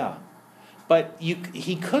 Yeah. But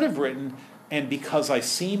he could have written, "and because I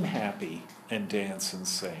seem happy and dance and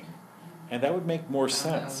sing." And that would make more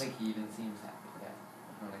sense. I don't think he even seems happy yet.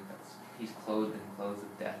 I don't think he's clothed in clothes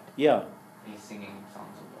of death. Yeah. And he's singing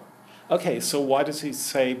songs of woe. Okay, so why does he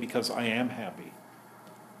say, "because I am happy"?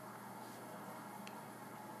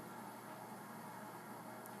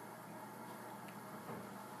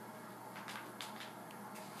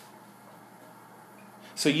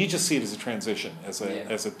 So you just see it as a transition, as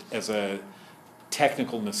a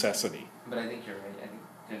technical necessity. But I think you're right. I think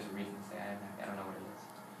there's a reason to say I'm happy. I don't know what it is.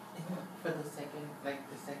 I think for the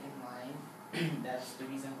second line, that's the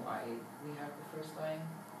reason why we have the first line.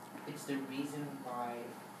 It's the reason why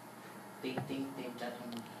they think they've done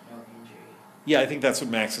him no injury. Yeah, I think that's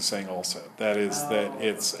what Max is saying also. That is that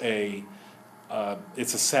it's a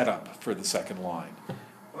setup for the second line.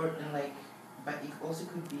 But it also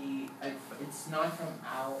could be it's not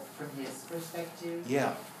from his perspective.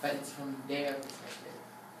 Yeah. But it's from their perspective.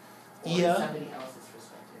 Or Yeah. somebody else's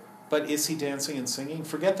perspective. But is he dancing and singing?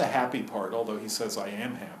 Forget the happy part, although he says I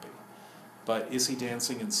am happy. But is he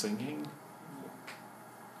dancing and singing?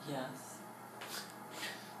 Yes.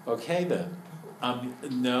 Okay then.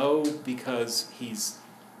 No, because he's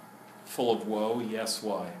full of woe. Yes,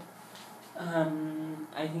 why?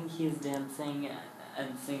 I think he's dancing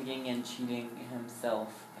and singing and cheating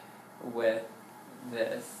himself with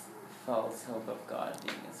this false hope of God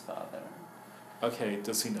being his father. Okay,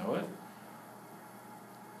 does he know it?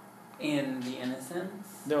 In the Innocence?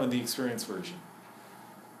 No, in the experience version.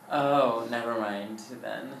 Oh, never mind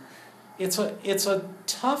then. It's a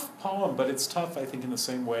tough poem, but it's tough, I think, in the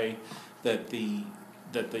same way that the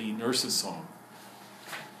nurse's song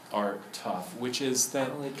are tough, which is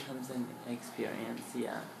that... Oh, it comes in experience,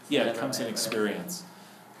 yeah. Yeah, it comes in experience.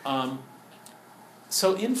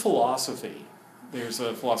 So in philosophy, there's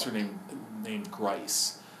a philosopher named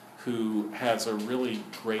Grice who has a really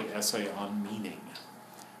great essay on meaning.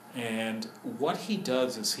 And what he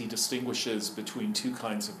does is he distinguishes between two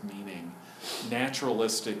kinds of meaning,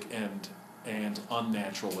 naturalistic and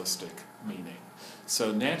unnaturalistic meaning.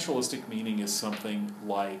 So naturalistic meaning is something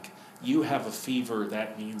like, you have a fever,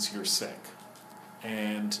 that means you're sick.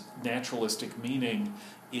 And naturalistic meaning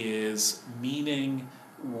is meaning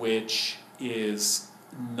which is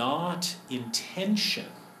not intention.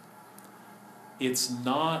 It's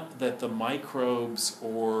not that the microbes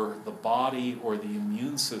or the body or the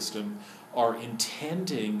immune system are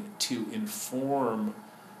intending to inform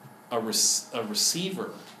a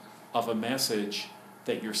receiver of a message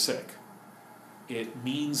that you're sick. It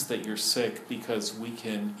means that you're sick because we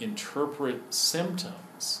can interpret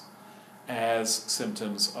symptoms as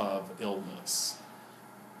symptoms of illness.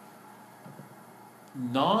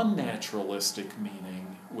 Non-naturalistic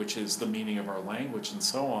meaning, which is the meaning of our language and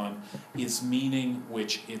so on, is meaning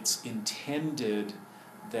which it's intended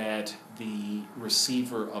that the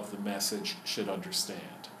receiver of the message should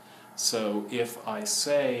understand. So if I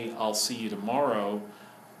say, I'll see you tomorrow,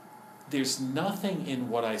 there's nothing in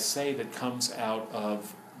what I say that comes out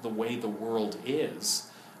of the way the world is,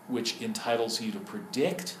 which entitles you to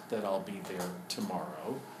predict that I'll be there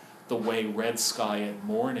tomorrow. The way red sky at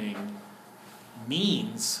morning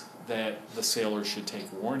means that the sailor should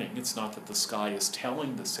take warning. It's not that the sky is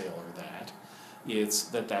telling the sailor that. It's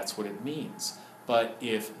that that's what it means. But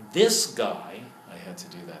if this guy, I had to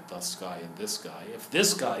do that, thus guy and this guy, if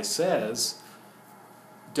this guy says,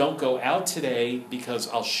 don't go out today because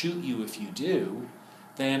I'll shoot you if you do,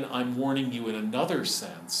 then I'm warning you in another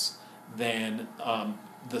sense than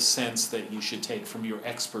the sense that you should take from your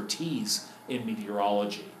expertise in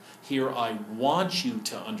meteorology. Here I want you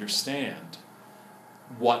to understand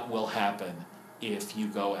what will happen if you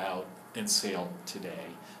go out and sail today.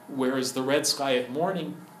 Whereas the red sky at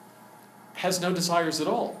morning has no desires at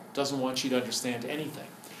all, doesn't want you to understand anything.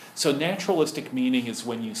 So naturalistic meaning is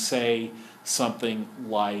when you say something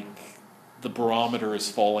like, the barometer is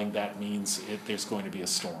falling, that means there's going to be a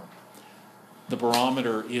storm. The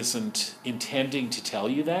barometer isn't intending to tell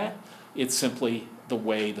you that, it's simply the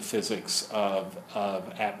way the physics of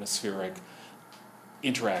atmospheric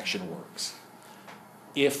interaction works.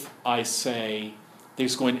 If I say,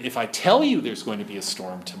 if I tell you there's going to be a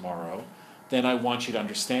storm tomorrow, then I want you to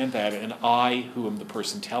understand that, and I, who am the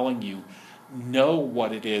person telling you, know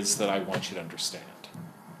what it is that I want you to understand.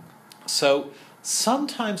 So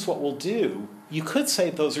sometimes what we'll do, you could say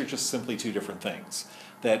those are just simply two different things,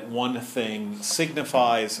 that one thing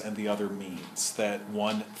signifies and the other means, that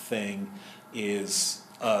one thing is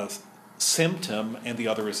a symptom and the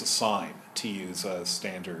other is a sign, to use a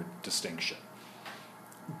standard distinction.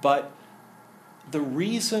 But the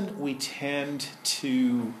reason we tend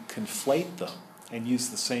to conflate them and use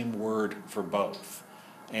the same word for both,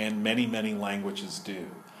 and many, many languages do,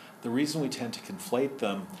 the reason we tend to conflate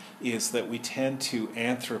them is that we tend to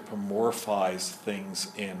anthropomorphize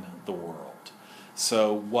things in the world.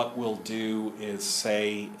 So what we'll do is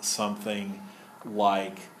say something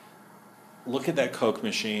like, look at that Coke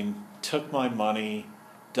machine, took my money,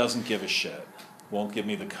 doesn't give a shit, won't give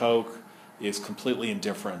me the Coke, is completely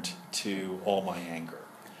indifferent to all my anger.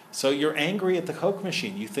 So you're angry at the Coke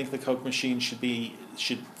machine. You think the Coke machine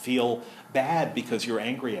should feel bad because you're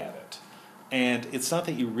angry at it. And it's not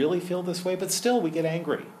that you really feel this way, but still we get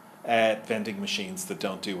angry at vending machines that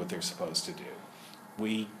don't do what they're supposed to do.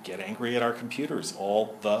 We get angry at our computers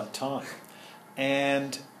all the time.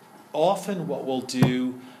 And often what we'll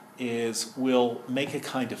do is we'll make a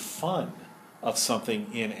kind of fun of something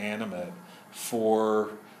inanimate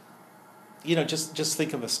for, just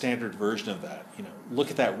think of a standard version of that.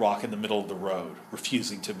 Look at that rock in the middle of the road,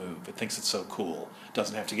 refusing to move. It thinks it's so cool. It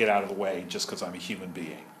doesn't have to get out of the way just because I'm a human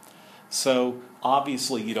being. So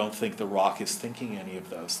obviously you don't think the rock is thinking any of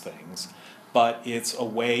those things, but it's a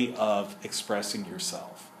way of expressing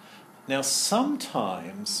yourself. Now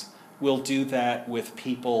sometimes we'll do that with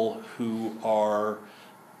people who are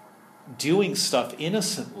doing stuff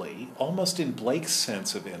innocently, almost in Blake's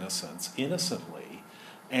sense of innocence, innocently,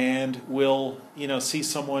 and we'll see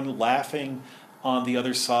someone laughing on the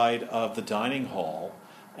other side of the dining hall,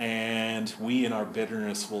 and we in our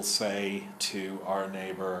bitterness will say to our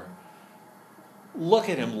neighbor, look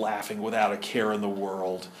at him laughing without a care in the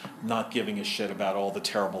world, not giving a shit about all the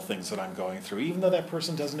terrible things that I'm going through, even though that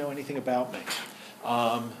person doesn't know anything about me.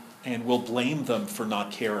 And we'll blame them for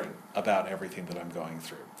not caring about everything that I'm going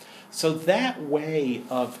through. So that way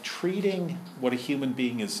of treating what a human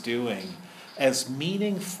being is doing as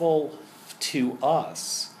meaningful to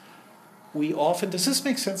us, we often, does this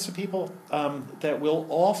make sense to people? That we'll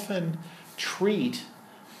often treat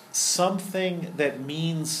something that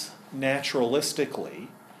means naturalistically,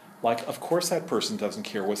 like, of course that person doesn't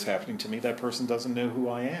care what's happening to me, that person doesn't know who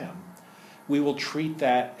I am. We will treat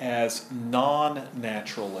that as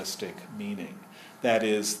non-naturalistic meaning. That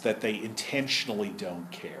is, that they intentionally don't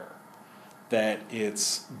care. That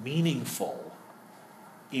it's meaningful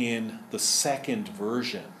in the second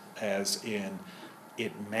version, as in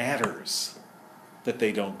it matters that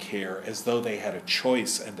they don't care, as though they had a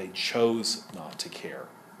choice and they chose not to care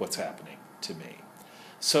what's happening to me.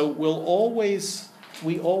 So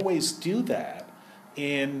we always do that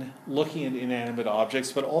in looking at inanimate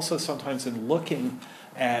objects, but also sometimes in looking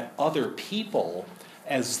at other people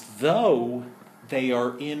as though they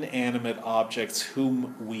are inanimate objects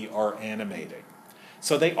whom we are animating.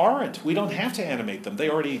 So they aren't. We don't have to animate them. They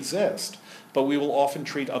already exist. But we will often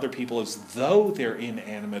treat other people as though they're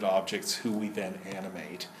inanimate objects who we then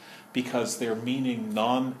animate because they're meaning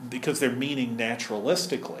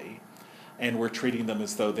naturalistically, and we're treating them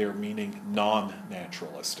as though they're meaning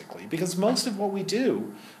non-naturalistically. Because most of what we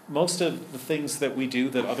do, most of the things that we do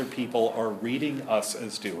that other people are reading us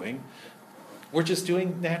as doing, we're just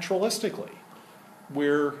doing naturalistically.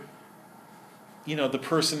 We're, the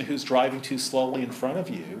person who's driving too slowly in front of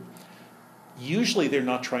you, usually they're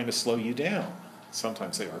not trying to slow you down.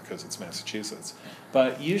 Sometimes they are because it's Massachusetts.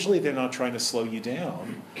 But usually they're not trying to slow you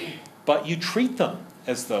down, but you treat them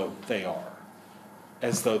as though they are.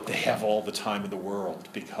 as though they have all the time in the world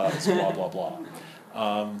because blah, blah, blah.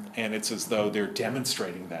 And it's as though they're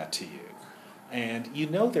demonstrating that to you. And you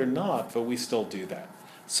know they're not, but we still do that.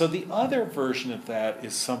 So the other version of that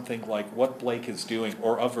is something like what Blake is doing,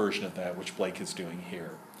 or a version of that, which Blake is doing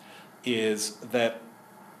here, is that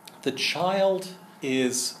the child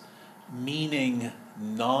is meaning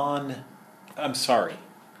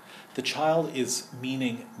the child is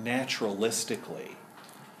meaning naturalistically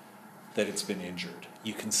that it's been injured.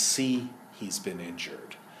 You can see he's been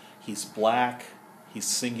injured. He's black, he's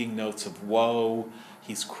singing notes of woe,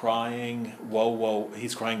 he's crying, woe, woe,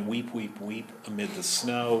 he's crying weep, weep, weep amid the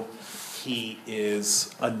snow. He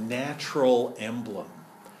is a natural emblem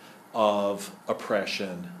of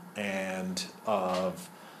oppression and of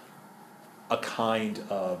a kind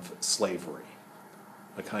of slavery,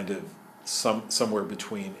 a kind of somewhere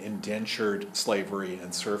between indentured slavery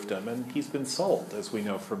and serfdom, and he's been sold, as we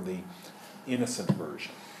know from the Innocent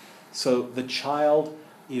version. So the child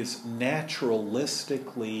is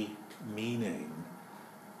naturalistically meaning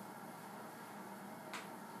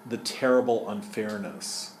the terrible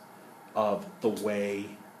unfairness of the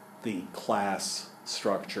way the class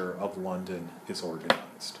structure of London is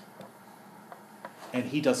organized. And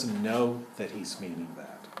he doesn't know that he's meaning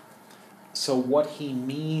that. So what he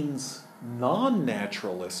means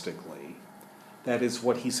non-naturalistically, that is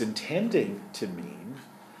what he's intending to mean,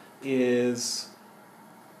 is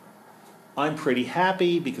I'm pretty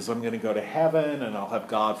happy because I'm going to go to heaven and I'll have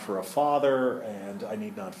God for a father and I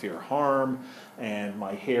need not fear harm and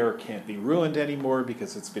my hair can't be ruined anymore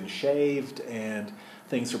because it's been shaved and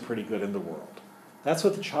things are pretty good in the world. That's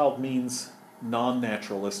what the child means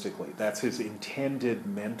non-naturalistically. That's his intended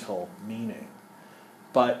mental meaning.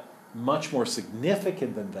 But much more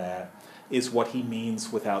significant than that is what he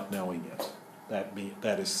means without knowing it. That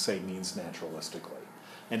is to say, means naturalistically.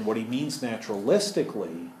 And what he means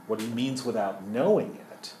naturalistically, what he means without knowing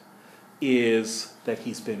it, is that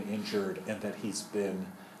he's been injured and that he's been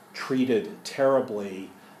treated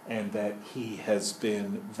terribly and that he has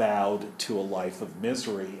been vowed to a life of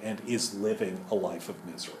misery and is living a life of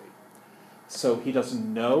misery. So he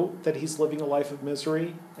doesn't know that he's living a life of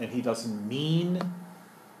misery, and he doesn't mean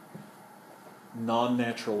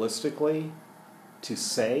non-naturalistically to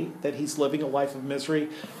say that he's living a life of misery,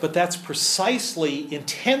 but that's precisely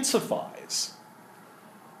intensifies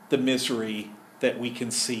the misery that we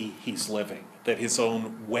can see he's living, that his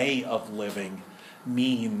own way of living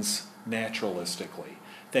means naturalistically,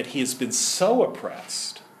 that he has been so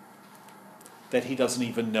oppressed that he doesn't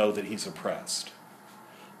even know that he's oppressed.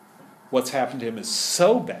 What's happened to him is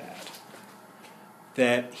so bad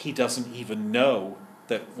that he doesn't even know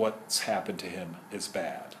that what's happened to him is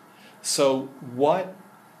bad. So what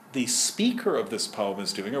the speaker of this poem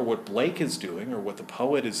is doing, or what Blake is doing, or what the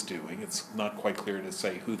poet is doing, it's not quite clear to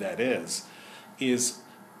say who that is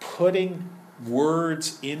putting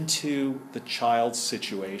words into the child's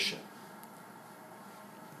situation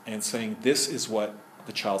and saying this is what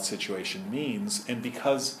the child's situation means, and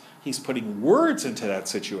because he's putting words into that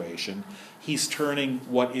situation, he's turning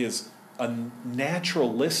what is a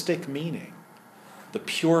naturalistic meaning, the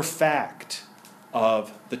pure fact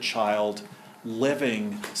of the child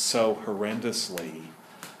living so horrendously,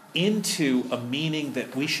 into a meaning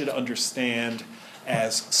that we should understand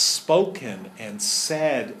as spoken and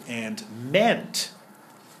said and meant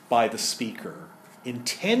by the speaker,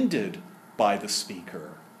 intended by the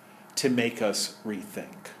speaker to make us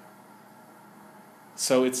rethink.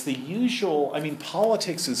 So it's the usual,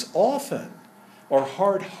 politics is often, or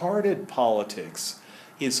hard-hearted politics,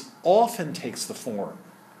 often takes the form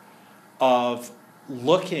of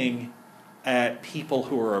looking at people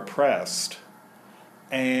who are oppressed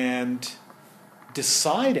and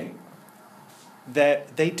deciding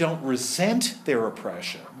that they don't resent their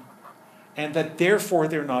oppression and that therefore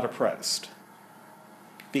they're not oppressed.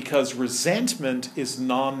 Because resentment is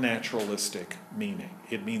non-naturalistic meaning.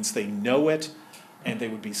 It means they know it and they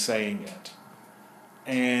would be saying it.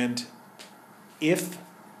 And if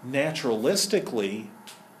naturalistically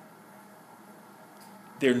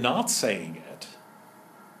they're not saying it,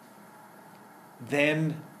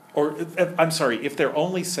 then, if they're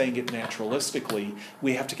only saying it naturalistically,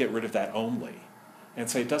 we have to get rid of that only and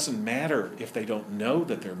say it doesn't matter if they don't know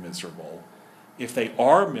that they're miserable. If they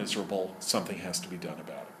are miserable, something has to be done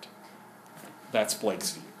about it. That's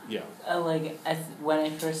Blake's view. Yeah. When I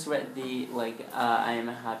first read the I am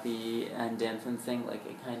happy and dance and sing,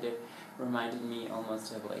 it kind of reminded me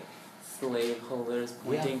almost of slaveholders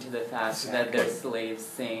pointing to the fact that their slaves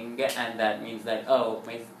sing, and that means that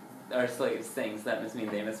our slave sings, that must mean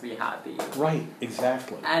they must be happy. Right,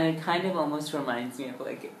 exactly. And it kind of almost reminds me of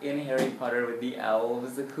like in Harry Potter with the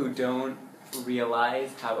elves who don't realize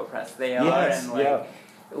how oppressed they are, Yes, and like yeah.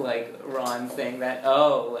 like Ron saying that,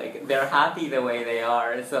 oh, like they're happy the way they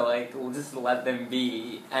are, so like we'll just let them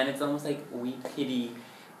be. And it's almost like we pity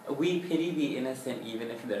the innocent even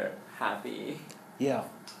if they're happy. Yeah.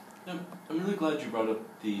 I'm really glad you brought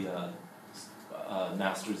up the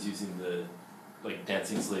masters using the like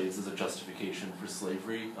dancing slaves as a justification for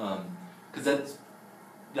slavery, because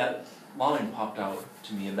that line popped out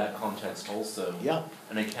to me in that context also. Yeah.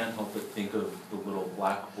 And I can't help but think of the little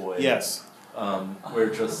black boy. Yes. Where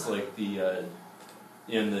just like the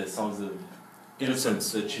in the songs of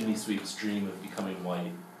Innocence, the chimney sweeps dream of becoming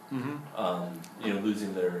white,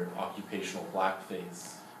 losing their occupational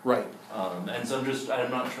blackface. Right. And so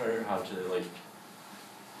I'm not sure how to like.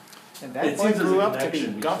 And that It boy seems there's grew a up to be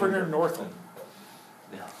connection Governor between- Northland.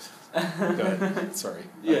 Yeah. Go ahead. Sorry. I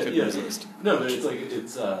Yeah, couldn't yeah. resist. No, but it's like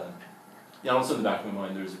also in the back of my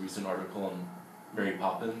mind. There was a recent article on Mary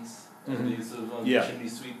Poppins and the use of Yeah. chimney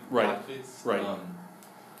sweep Right. blackface. Right.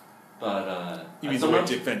 But You mean so the way I'm-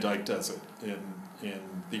 Dick Van Dyke does it in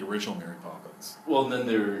the original Mary Poppins? Well, then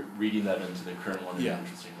they're reading that into the current one in Yeah. an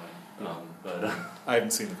interesting way. Yeah. But I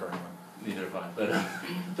haven't seen the current one. neither have I.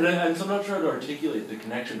 But so I'm not sure how to articulate the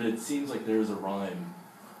connection. But it seems like there is a rhyme.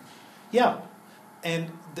 Yeah,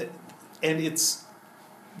 and it's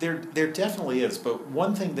there definitely is. But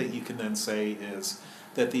one thing that you can then say is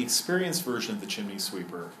that the experienced version of the chimney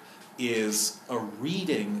sweeper is a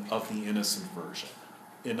reading of the innocent version.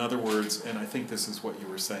 In other words, and I think this is what you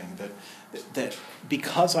were saying, that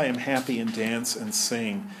because I am happy and dance and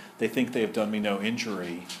sing, they think they have done me no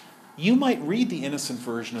injury. You might read the innocent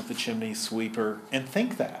version of the chimney sweeper and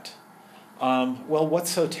think that. Well,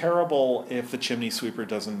 what's so terrible if the chimney sweeper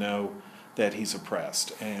doesn't know that he's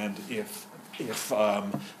oppressed, and if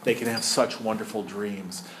they can have such wonderful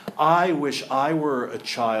dreams? I wish I were a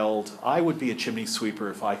child. I would be a chimney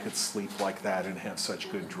sweeper if I could sleep like that and have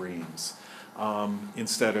such good dreams,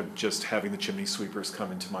 instead of just having the chimney sweepers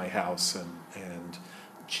come into my house and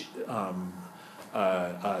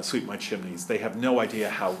sweep my chimneys. They have no idea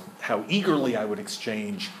how eagerly I would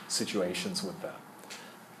exchange situations with them,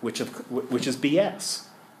 which is BS.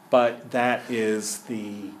 But that is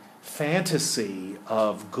the fantasy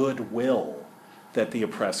of goodwill that the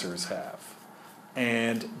oppressors have.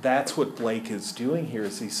 And that's what Blake is doing here,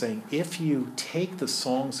 is he's saying, if you take the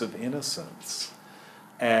songs of innocence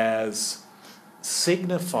as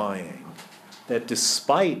signifying that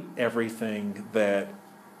despite everything that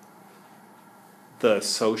the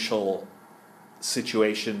social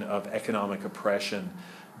situation of economic oppression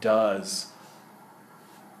does,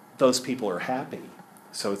 those people are happy,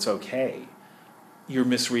 so it's okay. You're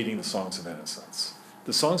misreading the songs of innocence.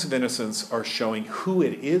 The songs of innocence are showing who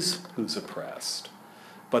it is who's oppressed,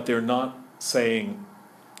 but they're not saying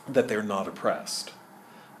that they're not oppressed.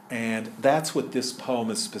 And that's what this poem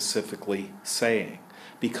is specifically saying.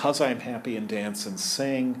 Because I am happy and dance and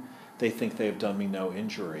sing, they think they have done me no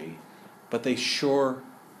injury, but they sure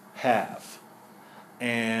have.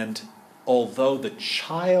 And although the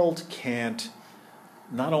child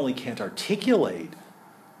not only can't articulate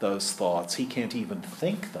those thoughts, he can't even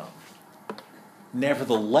think them.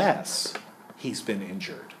 Nevertheless, he's been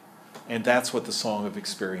injured. And that's what the Song of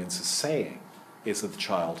Experience is saying, is that the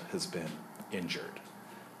child has been injured.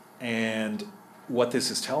 And what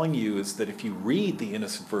this is telling you is that if you read the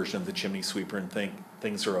innocent version of the chimney sweeper and think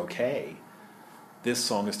things are okay, this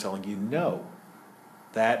song is telling you no.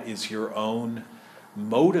 That is your own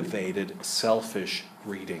motivated, selfish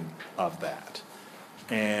reading of that.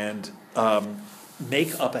 And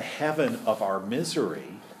make up a heaven of our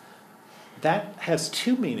misery, that has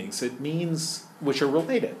two meanings. It means, which are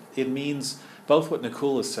related. It means both what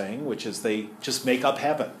Nicole is saying, which is they just make up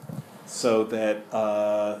heaven, so that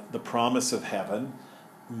the promise of heaven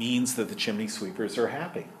means that the chimney sweepers are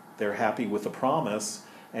happy. They're happy with the promise,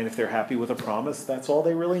 and if they're happy with a promise, that's all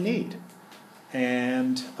they really need.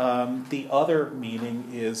 And the other meaning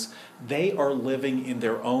is they are living in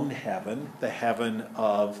their own heaven, the heaven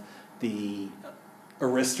of the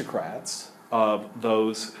aristocrats, of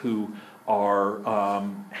those who are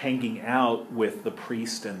hanging out with the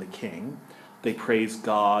priest and the king. They praise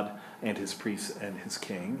God and his priest and his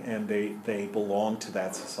king, and they belong to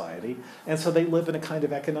that society. And so they live in a kind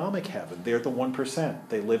of economic heaven. They're the 1%.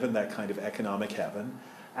 They live in that kind of economic heaven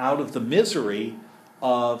out of the misery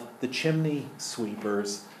of the chimney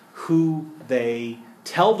sweepers, who they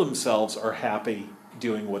tell themselves are happy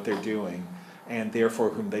doing what they're doing, and therefore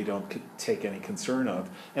whom they don't take any concern of.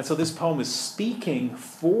 And so this poem is speaking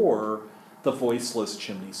for the voiceless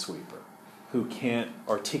chimney sweeper who can't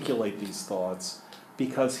articulate these thoughts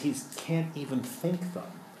because he can't even think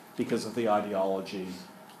them because of the ideology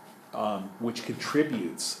which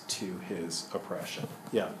contributes to his oppression.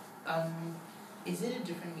 Yeah. Is it a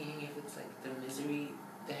different meaning if it's like the misery,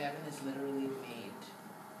 the heaven is literally made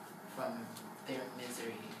from their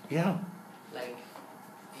misery? Yeah. Like,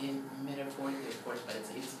 in metaphorically, of course, but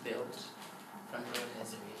it's built from their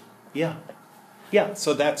misery. Yeah. Yeah,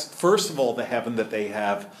 so that's, first of all, the heaven that they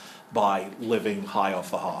have by living high off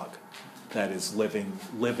the hog. That is,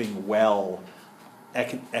 living well,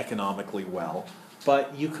 economically well.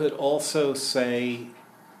 But you could also say,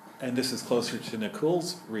 and this is closer to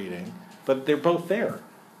Nicole's reading, but they're both there.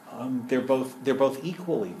 They're both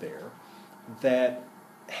equally there. That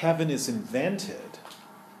heaven is invented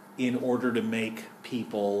in order to make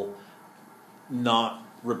people not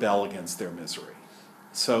rebel against their misery.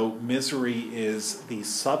 So misery is the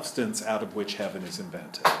substance out of which heaven is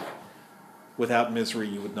invented. Without misery,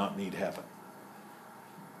 you would not need heaven.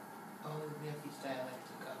 Oh, we have these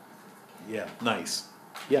dialectic opposites. Yeah, nice.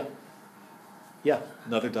 Yeah. Yeah,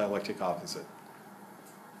 another dialectic opposite.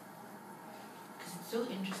 Because it's so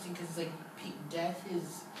interesting, because like death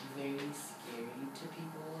is very scary to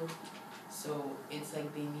people, so it's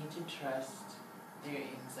like they need to trust their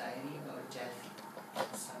anxiety about death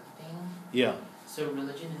in something. Yeah. So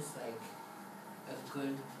religion is like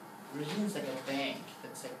religion is like a bank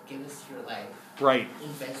that's like, give us your life. Right.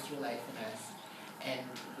 Invest your life in us, and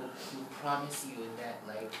we'll promise you that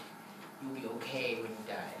like you'll be okay when you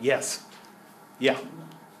die. Yes. Yeah.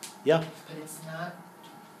 Yeah. But it's not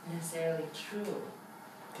necessarily true.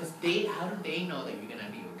 Because how do they know that you're going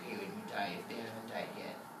to be okay when you die if they haven't died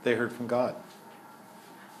yet? They heard from God.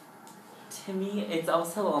 To me, it's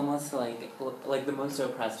also almost like the most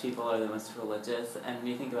oppressed people are the most religious, and when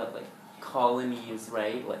you think about like colonies,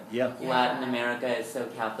 right? Like Yeah. Latin America is so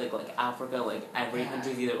Catholic, like Africa, like every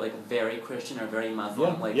country is either like very Christian or very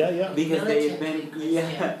Muslim, Yeah. like Yeah. because they've been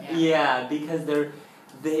because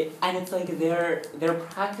and it's like they're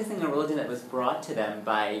practicing a religion that was brought to them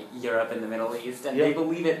by Europe and the Middle East, and they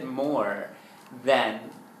believe it more than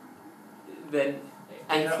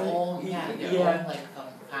Their own like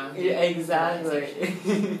founding. Yeah,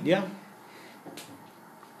 exactly. Yeah.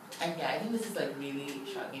 And I think this is like really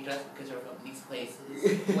shocking to us because we're from these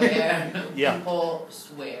places where people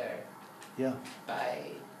swear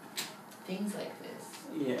by things like this.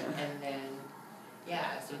 Yeah. And then,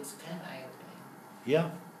 so it's kind of eye-opening.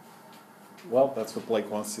 Yeah. Well, that's what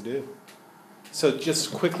Blake wants to do. So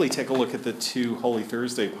just quickly take a look at the two Holy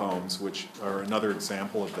Thursday poems, which are another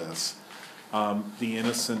example of this. The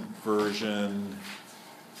Innocent version.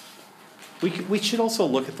 We should also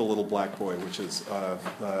look at the Little Black Boy, which is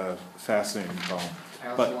a fascinating poem. I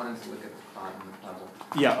also wanted to look at the Clod and the Pebble.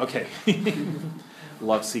 Yeah, okay.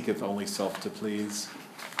 Love seeketh only self to please.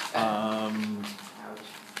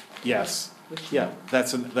 Yes. Yeah,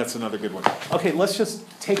 that's another good one. Okay, let's just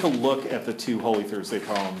take a look at the two Holy Thursday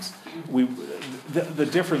poems. The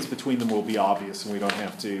difference between them will be obvious, and we don't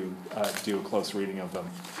have to do a close reading of them.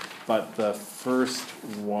 But the first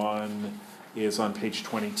one is on page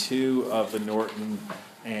 22 of the Norton,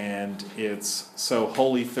 and so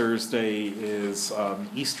Holy Thursday is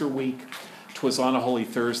Easter week. 'Twas on a Holy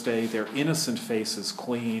Thursday, their innocent faces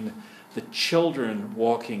clean, the children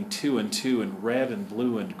walking two and two in red and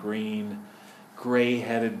blue and green.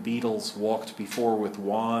 Gray-headed beetles walked before with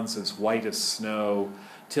wands as white as snow,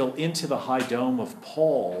 till into the high dome of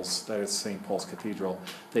Paul's, that is St. Paul's Cathedral,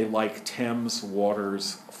 they like Thames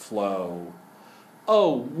waters flow.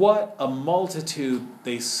 Oh, what a multitude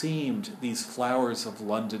they seemed, these flowers of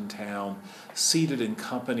London town. Seated in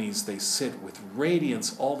companies they sit with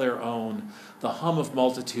radiance all their own. The hum of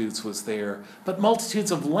multitudes was there, but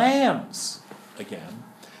multitudes of lambs, again.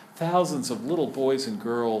 Thousands of little boys and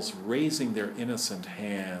girls raising their innocent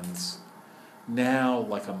hands. Now,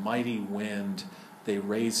 like a mighty wind, they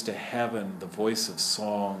raise to heaven the voice of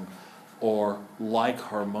song, or like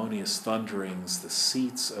harmonious thunderings, the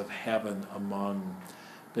seats of heaven among.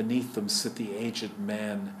 Beneath them sit the aged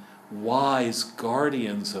men, wise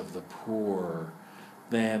guardians of the poor.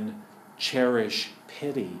 Then cherish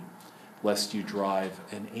pity, lest you drive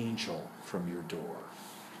an angel from your door.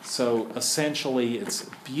 So essentially, it's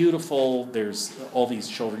beautiful. There's all these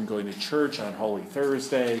children going to church on Holy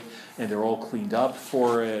Thursday, and they're all cleaned up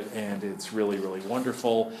for it, and it's really, really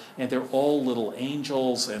wonderful. And they're all little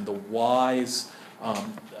angels, and the wise,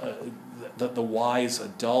 the wise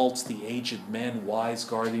adults, the aged men, wise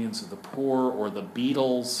guardians of the poor, or the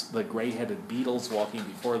beetles, the gray-headed beetles walking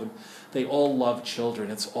before them. They all love children.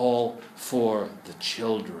 It's all for the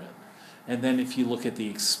children. And then if you look at the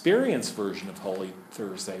experience version of Holy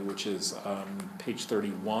Thursday, which is page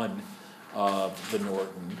 31 of the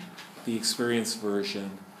Norton, the experience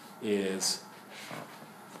version is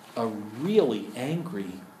a really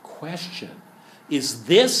angry question. Is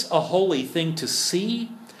this a holy thing to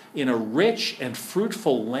see in a rich and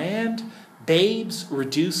fruitful land, babes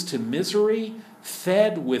reduced to misery,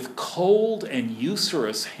 fed with cold and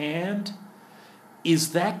usurious hand?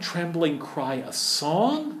 Is that trembling cry a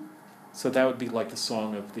song? So that would be like the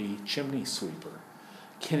song of the chimney sweeper.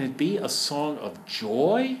 Can it be a song of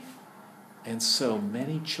joy? And so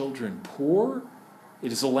many children poor?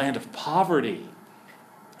 It is a land of poverty,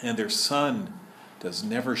 and their sun does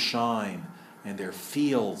never shine, and their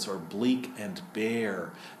fields are bleak and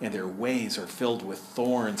bare, and their ways are filled with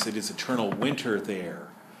thorns. It is eternal winter there.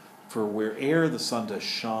 For where'er the sun does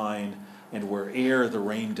shine, and where'er the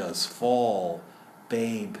rain does fall,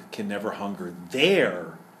 babe can never hunger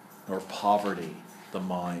there, nor poverty the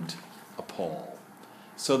mind appall.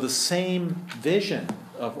 So the same vision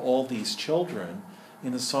of all these children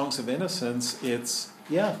in the songs of innocence,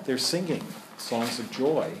 they're singing songs of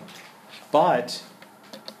joy, but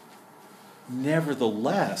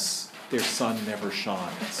nevertheless, their sun never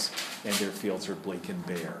shines, and their fields are bleak and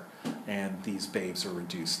bare, and these babes are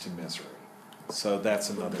reduced to misery. So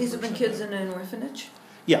that's another These have been version kids of in an orphanage?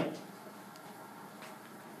 Yeah.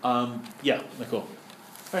 Nicole.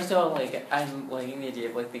 First of all, like, I'm liking the idea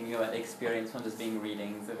of, like, thinking about experience poems as being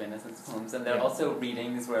readings of Innocence poems, and they're also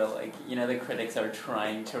readings where, like, you know, the critics are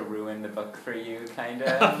trying to ruin the book for you, kind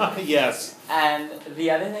of. Yes. And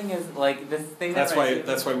the other thing is, like, this thing That's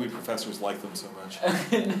why we professors like them so much.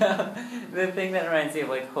 No, the thing that reminds me of,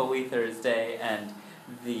 like, Holy Thursday and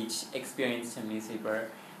the Experience Chimney Sweeper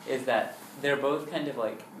is that they're both kind of,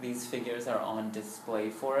 like, these figures are on display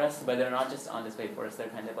for us, but they're not just on display for us, they're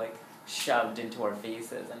kind of, like, shoved into our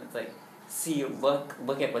faces, and it's like, see, look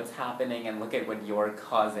at what's happening and look at what you're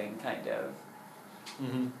causing, kind of.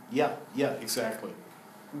 Mm-hmm. Yeah, exactly.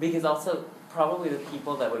 Because also, probably the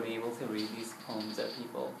people that would be able to read these poems are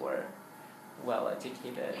people who are well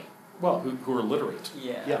educated. Well, who are literate.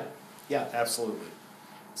 Yeah. Yeah, absolutely.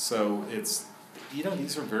 So it's,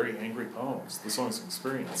 these are very angry poems, the Songs of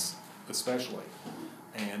Experience especially,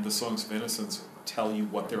 and the Songs of Innocence tell you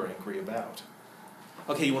what they're angry about.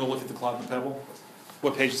 Okay, you want to look at the Clod and the Pebble?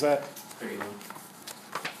 What page is that? 31.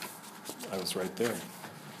 I was right there.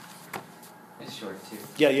 It's short too.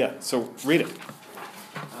 Yeah, so read it.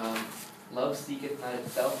 Love seeketh not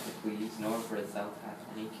itself to please, nor for itself hath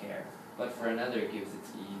any care, but for another gives its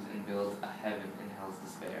ease, and builds a heaven in hell's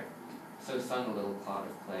despair. So sung a little clod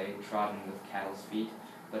of clay, trodden with cattle's feet,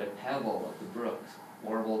 but a pebble of the brooks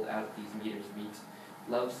warbled out these meters meet.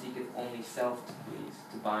 Love seeketh only self to please,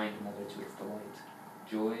 to bind another to its delight.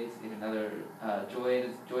 Joys in another's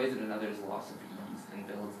loss of ease, and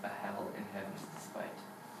builds a hell in heaven's despite.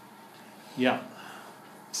 Yeah.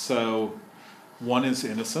 So one is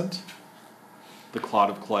innocent, the clod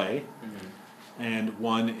of clay, and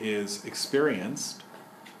one is experienced,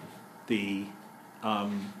 the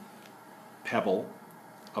pebble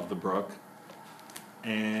of the brook,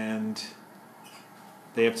 and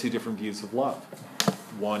they have two different views of love.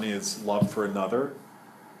 One is love for another,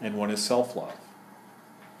 and one is self-love.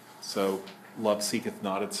 So love seeketh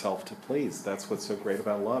not itself to please. That's what's so great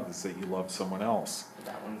about love, is that you love someone else.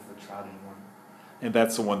 That one's the trodden one. And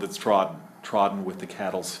that's the one that's trodden with the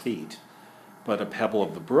cattle's feet. But a pebble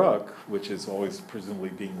of the brook, which is always presumably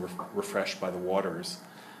being refreshed by the waters,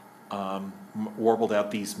 warbled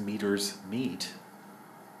out these meters meet,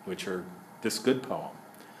 which are this good poem.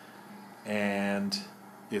 And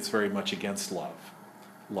it's very much against love.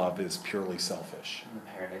 Love is purely selfish. And the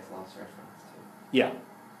Paradise Lost reference too. Yeah,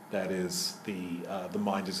 that is the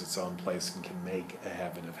mind is its own place and can make a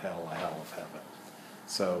heaven of hell, a hell of heaven.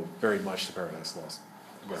 So very much the Paradise Lost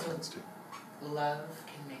reference too. Love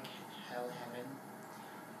can make hell heaven.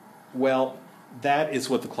 Well, that is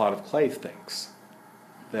what the Clod of Clay thinks.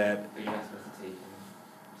 That But you're not supposed to take him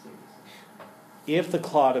seriously. if the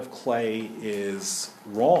Clod of Clay is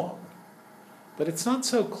wrong, but it's not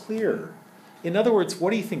so clear. In other words,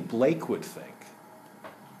 what do you think Blake would think?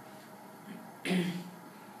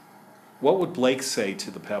 What would Blake say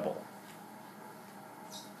to the pebble?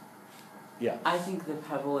 Yeah. I think the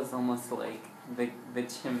pebble is almost like the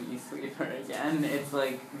chimney sweeper again. It's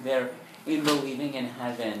like they're in believing in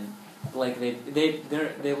heaven, like they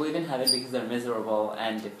believe in heaven because they're miserable,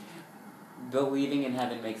 and believing in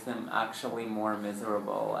heaven makes them actually more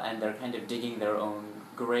miserable, and they're kind of digging their own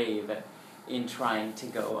grave in trying to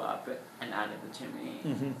go up and out of the chimney.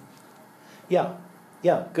 Mm-hmm.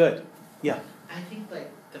 Yeah, good. Yeah. I think like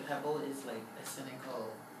the pebble is like a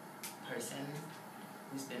cynical person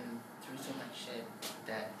who's been through so much shit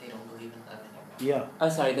that they don't believe in love anymore. Yeah, Oh,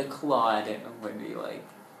 sorry, the Clod would be like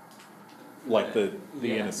the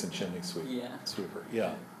Yeah. innocent chimney sweeper.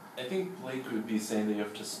 Yeah. I think Blake would be saying that you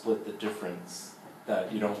have to split the difference,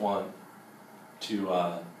 that you don't want to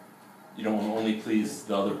only please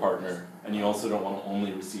the other partner, and you also don't want to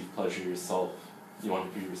only receive pleasure yourself. You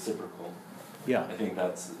want to be reciprocal. Yeah. I think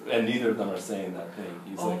and neither of them are saying that thing.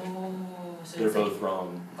 He's like, so they're it's both like,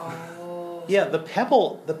 wrong. Yeah, the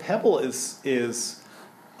pebble is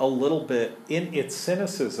a little bit, in its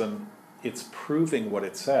cynicism, it's proving what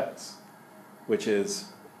it says, which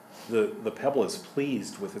is the pebble is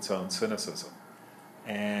pleased with its own cynicism.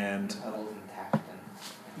 And The pebble's intact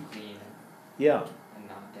and clean yeah, and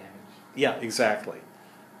not damaged. yeah, exactly.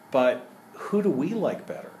 But who do we like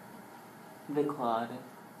better? the Clod.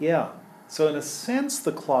 Yeah. So in a sense,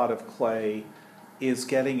 the clod of clay is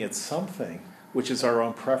getting at something, which is our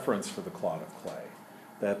own preference for the clod of clay.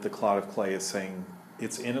 That the clod of clay is saying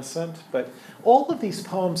it's innocent, but all of these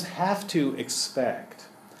poems have to expect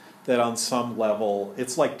that on some level,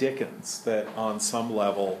 it's like Dickens, that on some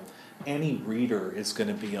level, any reader is going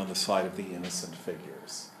to be on the side of the innocent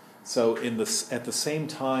figures. So at the same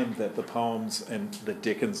time that the poems and that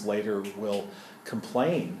Dickens later will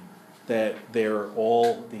complain that there are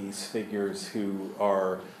all these figures who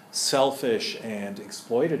are selfish and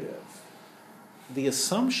exploitative, the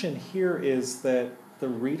assumption here is that the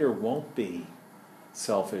reader won't be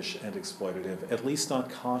selfish and exploitative, at least not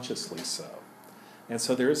consciously so. And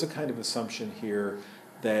so there is a kind of assumption here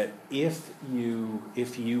that if you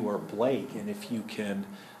are Blake, and if you can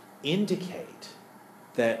indicate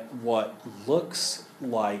that what looks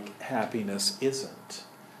like happiness isn't,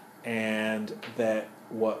 and that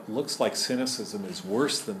what looks like cynicism is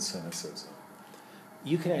worse than cynicism,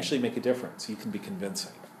 you can actually make a difference. You can be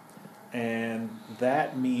convincing. And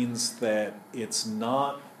that means that it's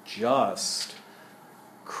not just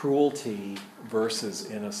cruelty versus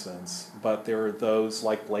innocence, but there are those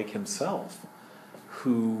like Blake himself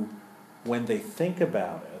who, when they think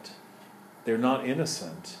about it, they're not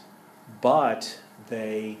innocent, but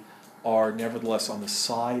they are nevertheless on the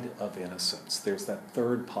side of innocence. There's that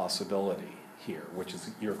third possibility here, which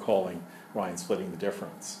is you're calling, Ryan, splitting the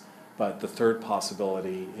difference. But the third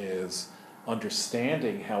possibility is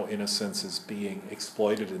understanding how innocence is being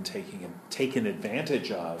exploited and taken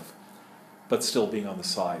advantage of, but still being on the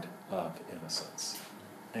side of innocence.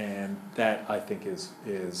 And that, I think, is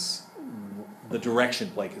the direction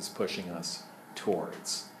Blake is pushing us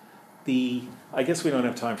towards. I guess we don't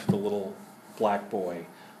have time for the little black boy,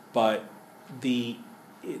 but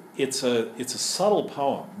it's a subtle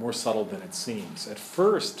poem, more subtle than it seems. At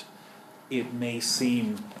first, it may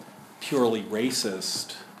seem purely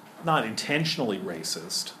racist, not intentionally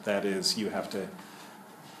racist. That is, you have to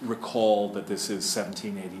recall that this is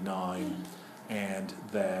 1789, and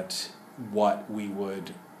that what we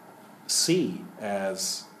would see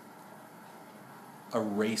as a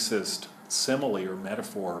racist simile or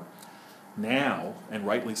metaphor now, and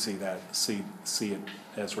rightly see it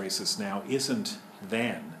as racist now, isn't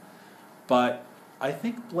then. But I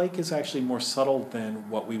think Blake is actually more subtle than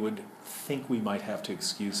what we would think we might have to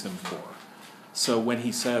excuse him for. So when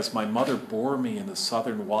he says, "My mother bore me in the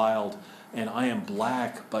southern wild, and I am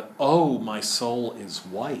black, but oh, my soul is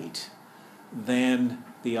white," then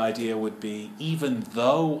the idea would be, even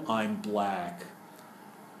though I'm black,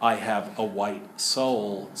 I have a white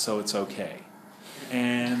soul, so it's okay.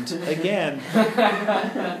 And again... But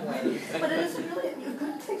it isn't really, you've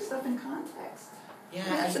got to take stuff in context. Yeah,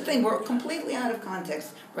 That's the thing, we're completely out of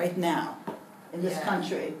context right now in this Yeah.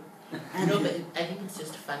 country. I know, but I think it's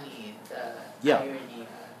just funny. The irony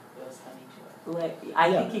was funny to us. I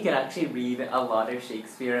think you could actually read a lot of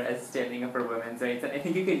Shakespeare as standing up for women's rights, and I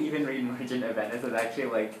think you could even read Merchant of Venice as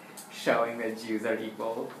actually showing that Jews are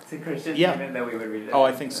equal to Christians, even though we would read it. Oh,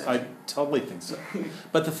 I think so. I totally think so.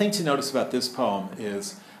 But the thing to notice about this poem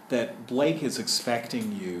is that Blake is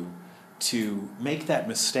expecting you to make that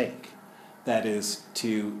mistake. That is,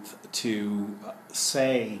 to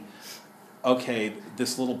say, okay,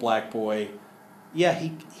 this little black boy, yeah,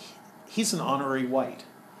 he's an honorary white,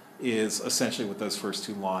 is essentially what those first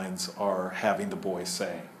two lines are having the boy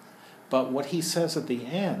say. But what he says at the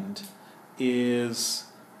end is,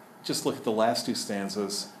 just look at the last two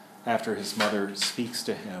stanzas after his mother speaks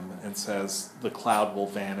to him and says, "The cloud will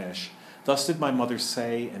vanish. Thus did my mother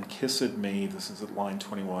say and kissed me," this is at line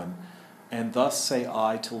 21, "and thus say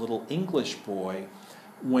I to little English boy,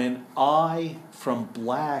 when I from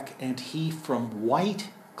black and he from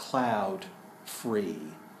white cloud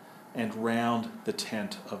free, and round the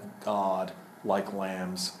tent of God like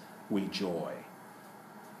lambs we joy."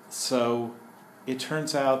 So it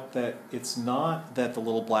turns out that it's not that the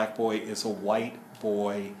little black boy is a white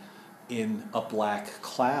boy in a black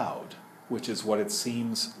cloud, which is what it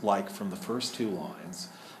seems like from the first two lines.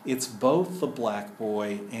 It's both the black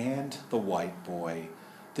boy and the white boy.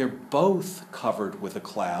 They're both covered with a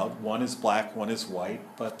cloud. One is black, one is white,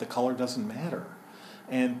 but the color doesn't matter.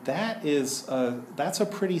 And that's a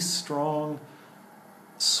pretty strong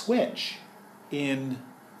switch in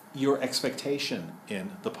your expectation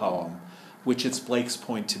in the poem, which it's Blake's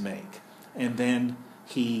point to make. And then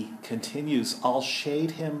he continues, I'll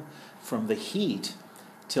shade him from the heat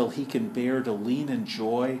till he can bear to lean in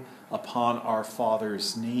joy upon our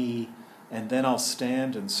Father's knee, and then I'll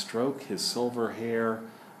stand and stroke his silver hair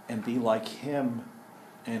and be like him,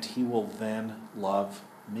 and he will then love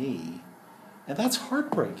me. And that's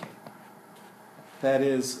heartbreaking. That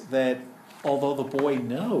is, that although the boy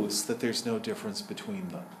knows that there's no difference between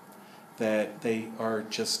them, that they are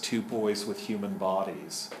just two boys with human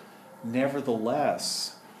bodies,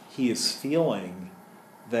 nevertheless, he is feeling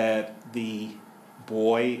that the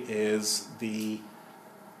boy is the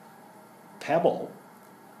Pebble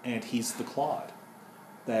and he's the Clod.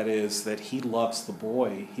 That is, that he loves the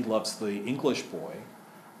boy, he loves the English boy,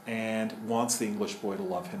 and wants the English boy to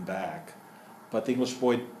love him back. But the English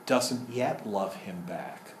boy doesn't yet love him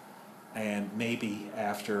back. And maybe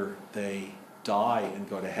after they die and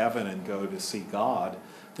go to heaven and go to see God,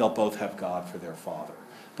 they'll both have God for their father.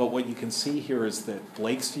 But what you can see here is that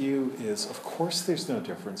Blake's view is, of course there's no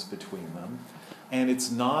difference between them. And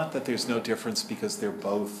it's not that there's no difference because they're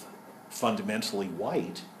both fundamentally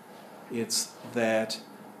white. It's that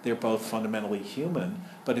they're both fundamentally human.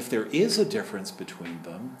 But if there is a difference between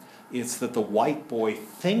them, it's that the white boy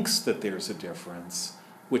thinks that there's a difference,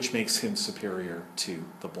 which makes him superior to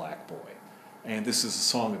the black boy. And this is a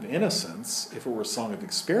song of innocence. If it were a song of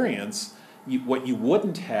experience, what you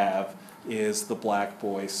wouldn't have is the black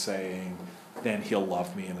boy saying, then he'll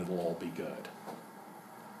love me and it'll all be good.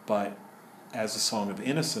 But as a song of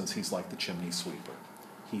innocence, he's like the chimney sweeper.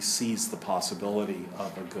 He sees the possibility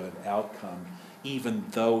of a good outcome, even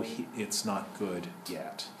though it's not good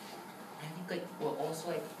yet. I think, well,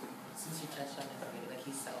 also, since you touched on it, like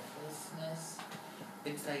his selflessness,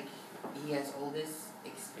 it's like he has all this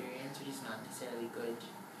experience, which is not necessarily good,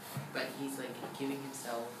 but he's, giving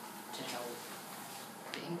himself to help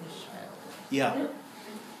the English child. Yeah.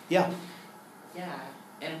 Yeah. Yeah,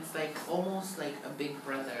 and it's, almost like a big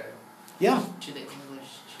brother Yeah. to the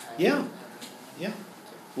English child. Yeah. Yeah.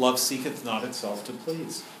 Love seeketh not itself to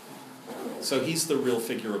please. So he's the real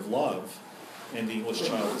figure of love, and the English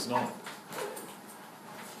child is not.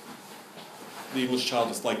 The English child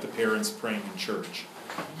is like the parents praying in church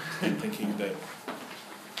and thinking that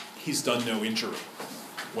he's done no injury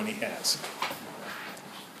when he has.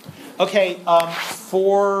 Okay,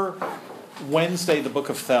 for Wednesday, the book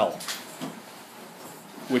of Thel,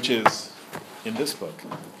 which is in this book,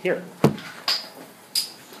 here.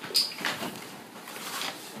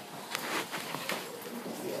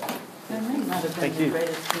 That might not have been Thank the you.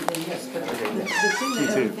 greatest reading, yes, but the thing that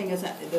everything is,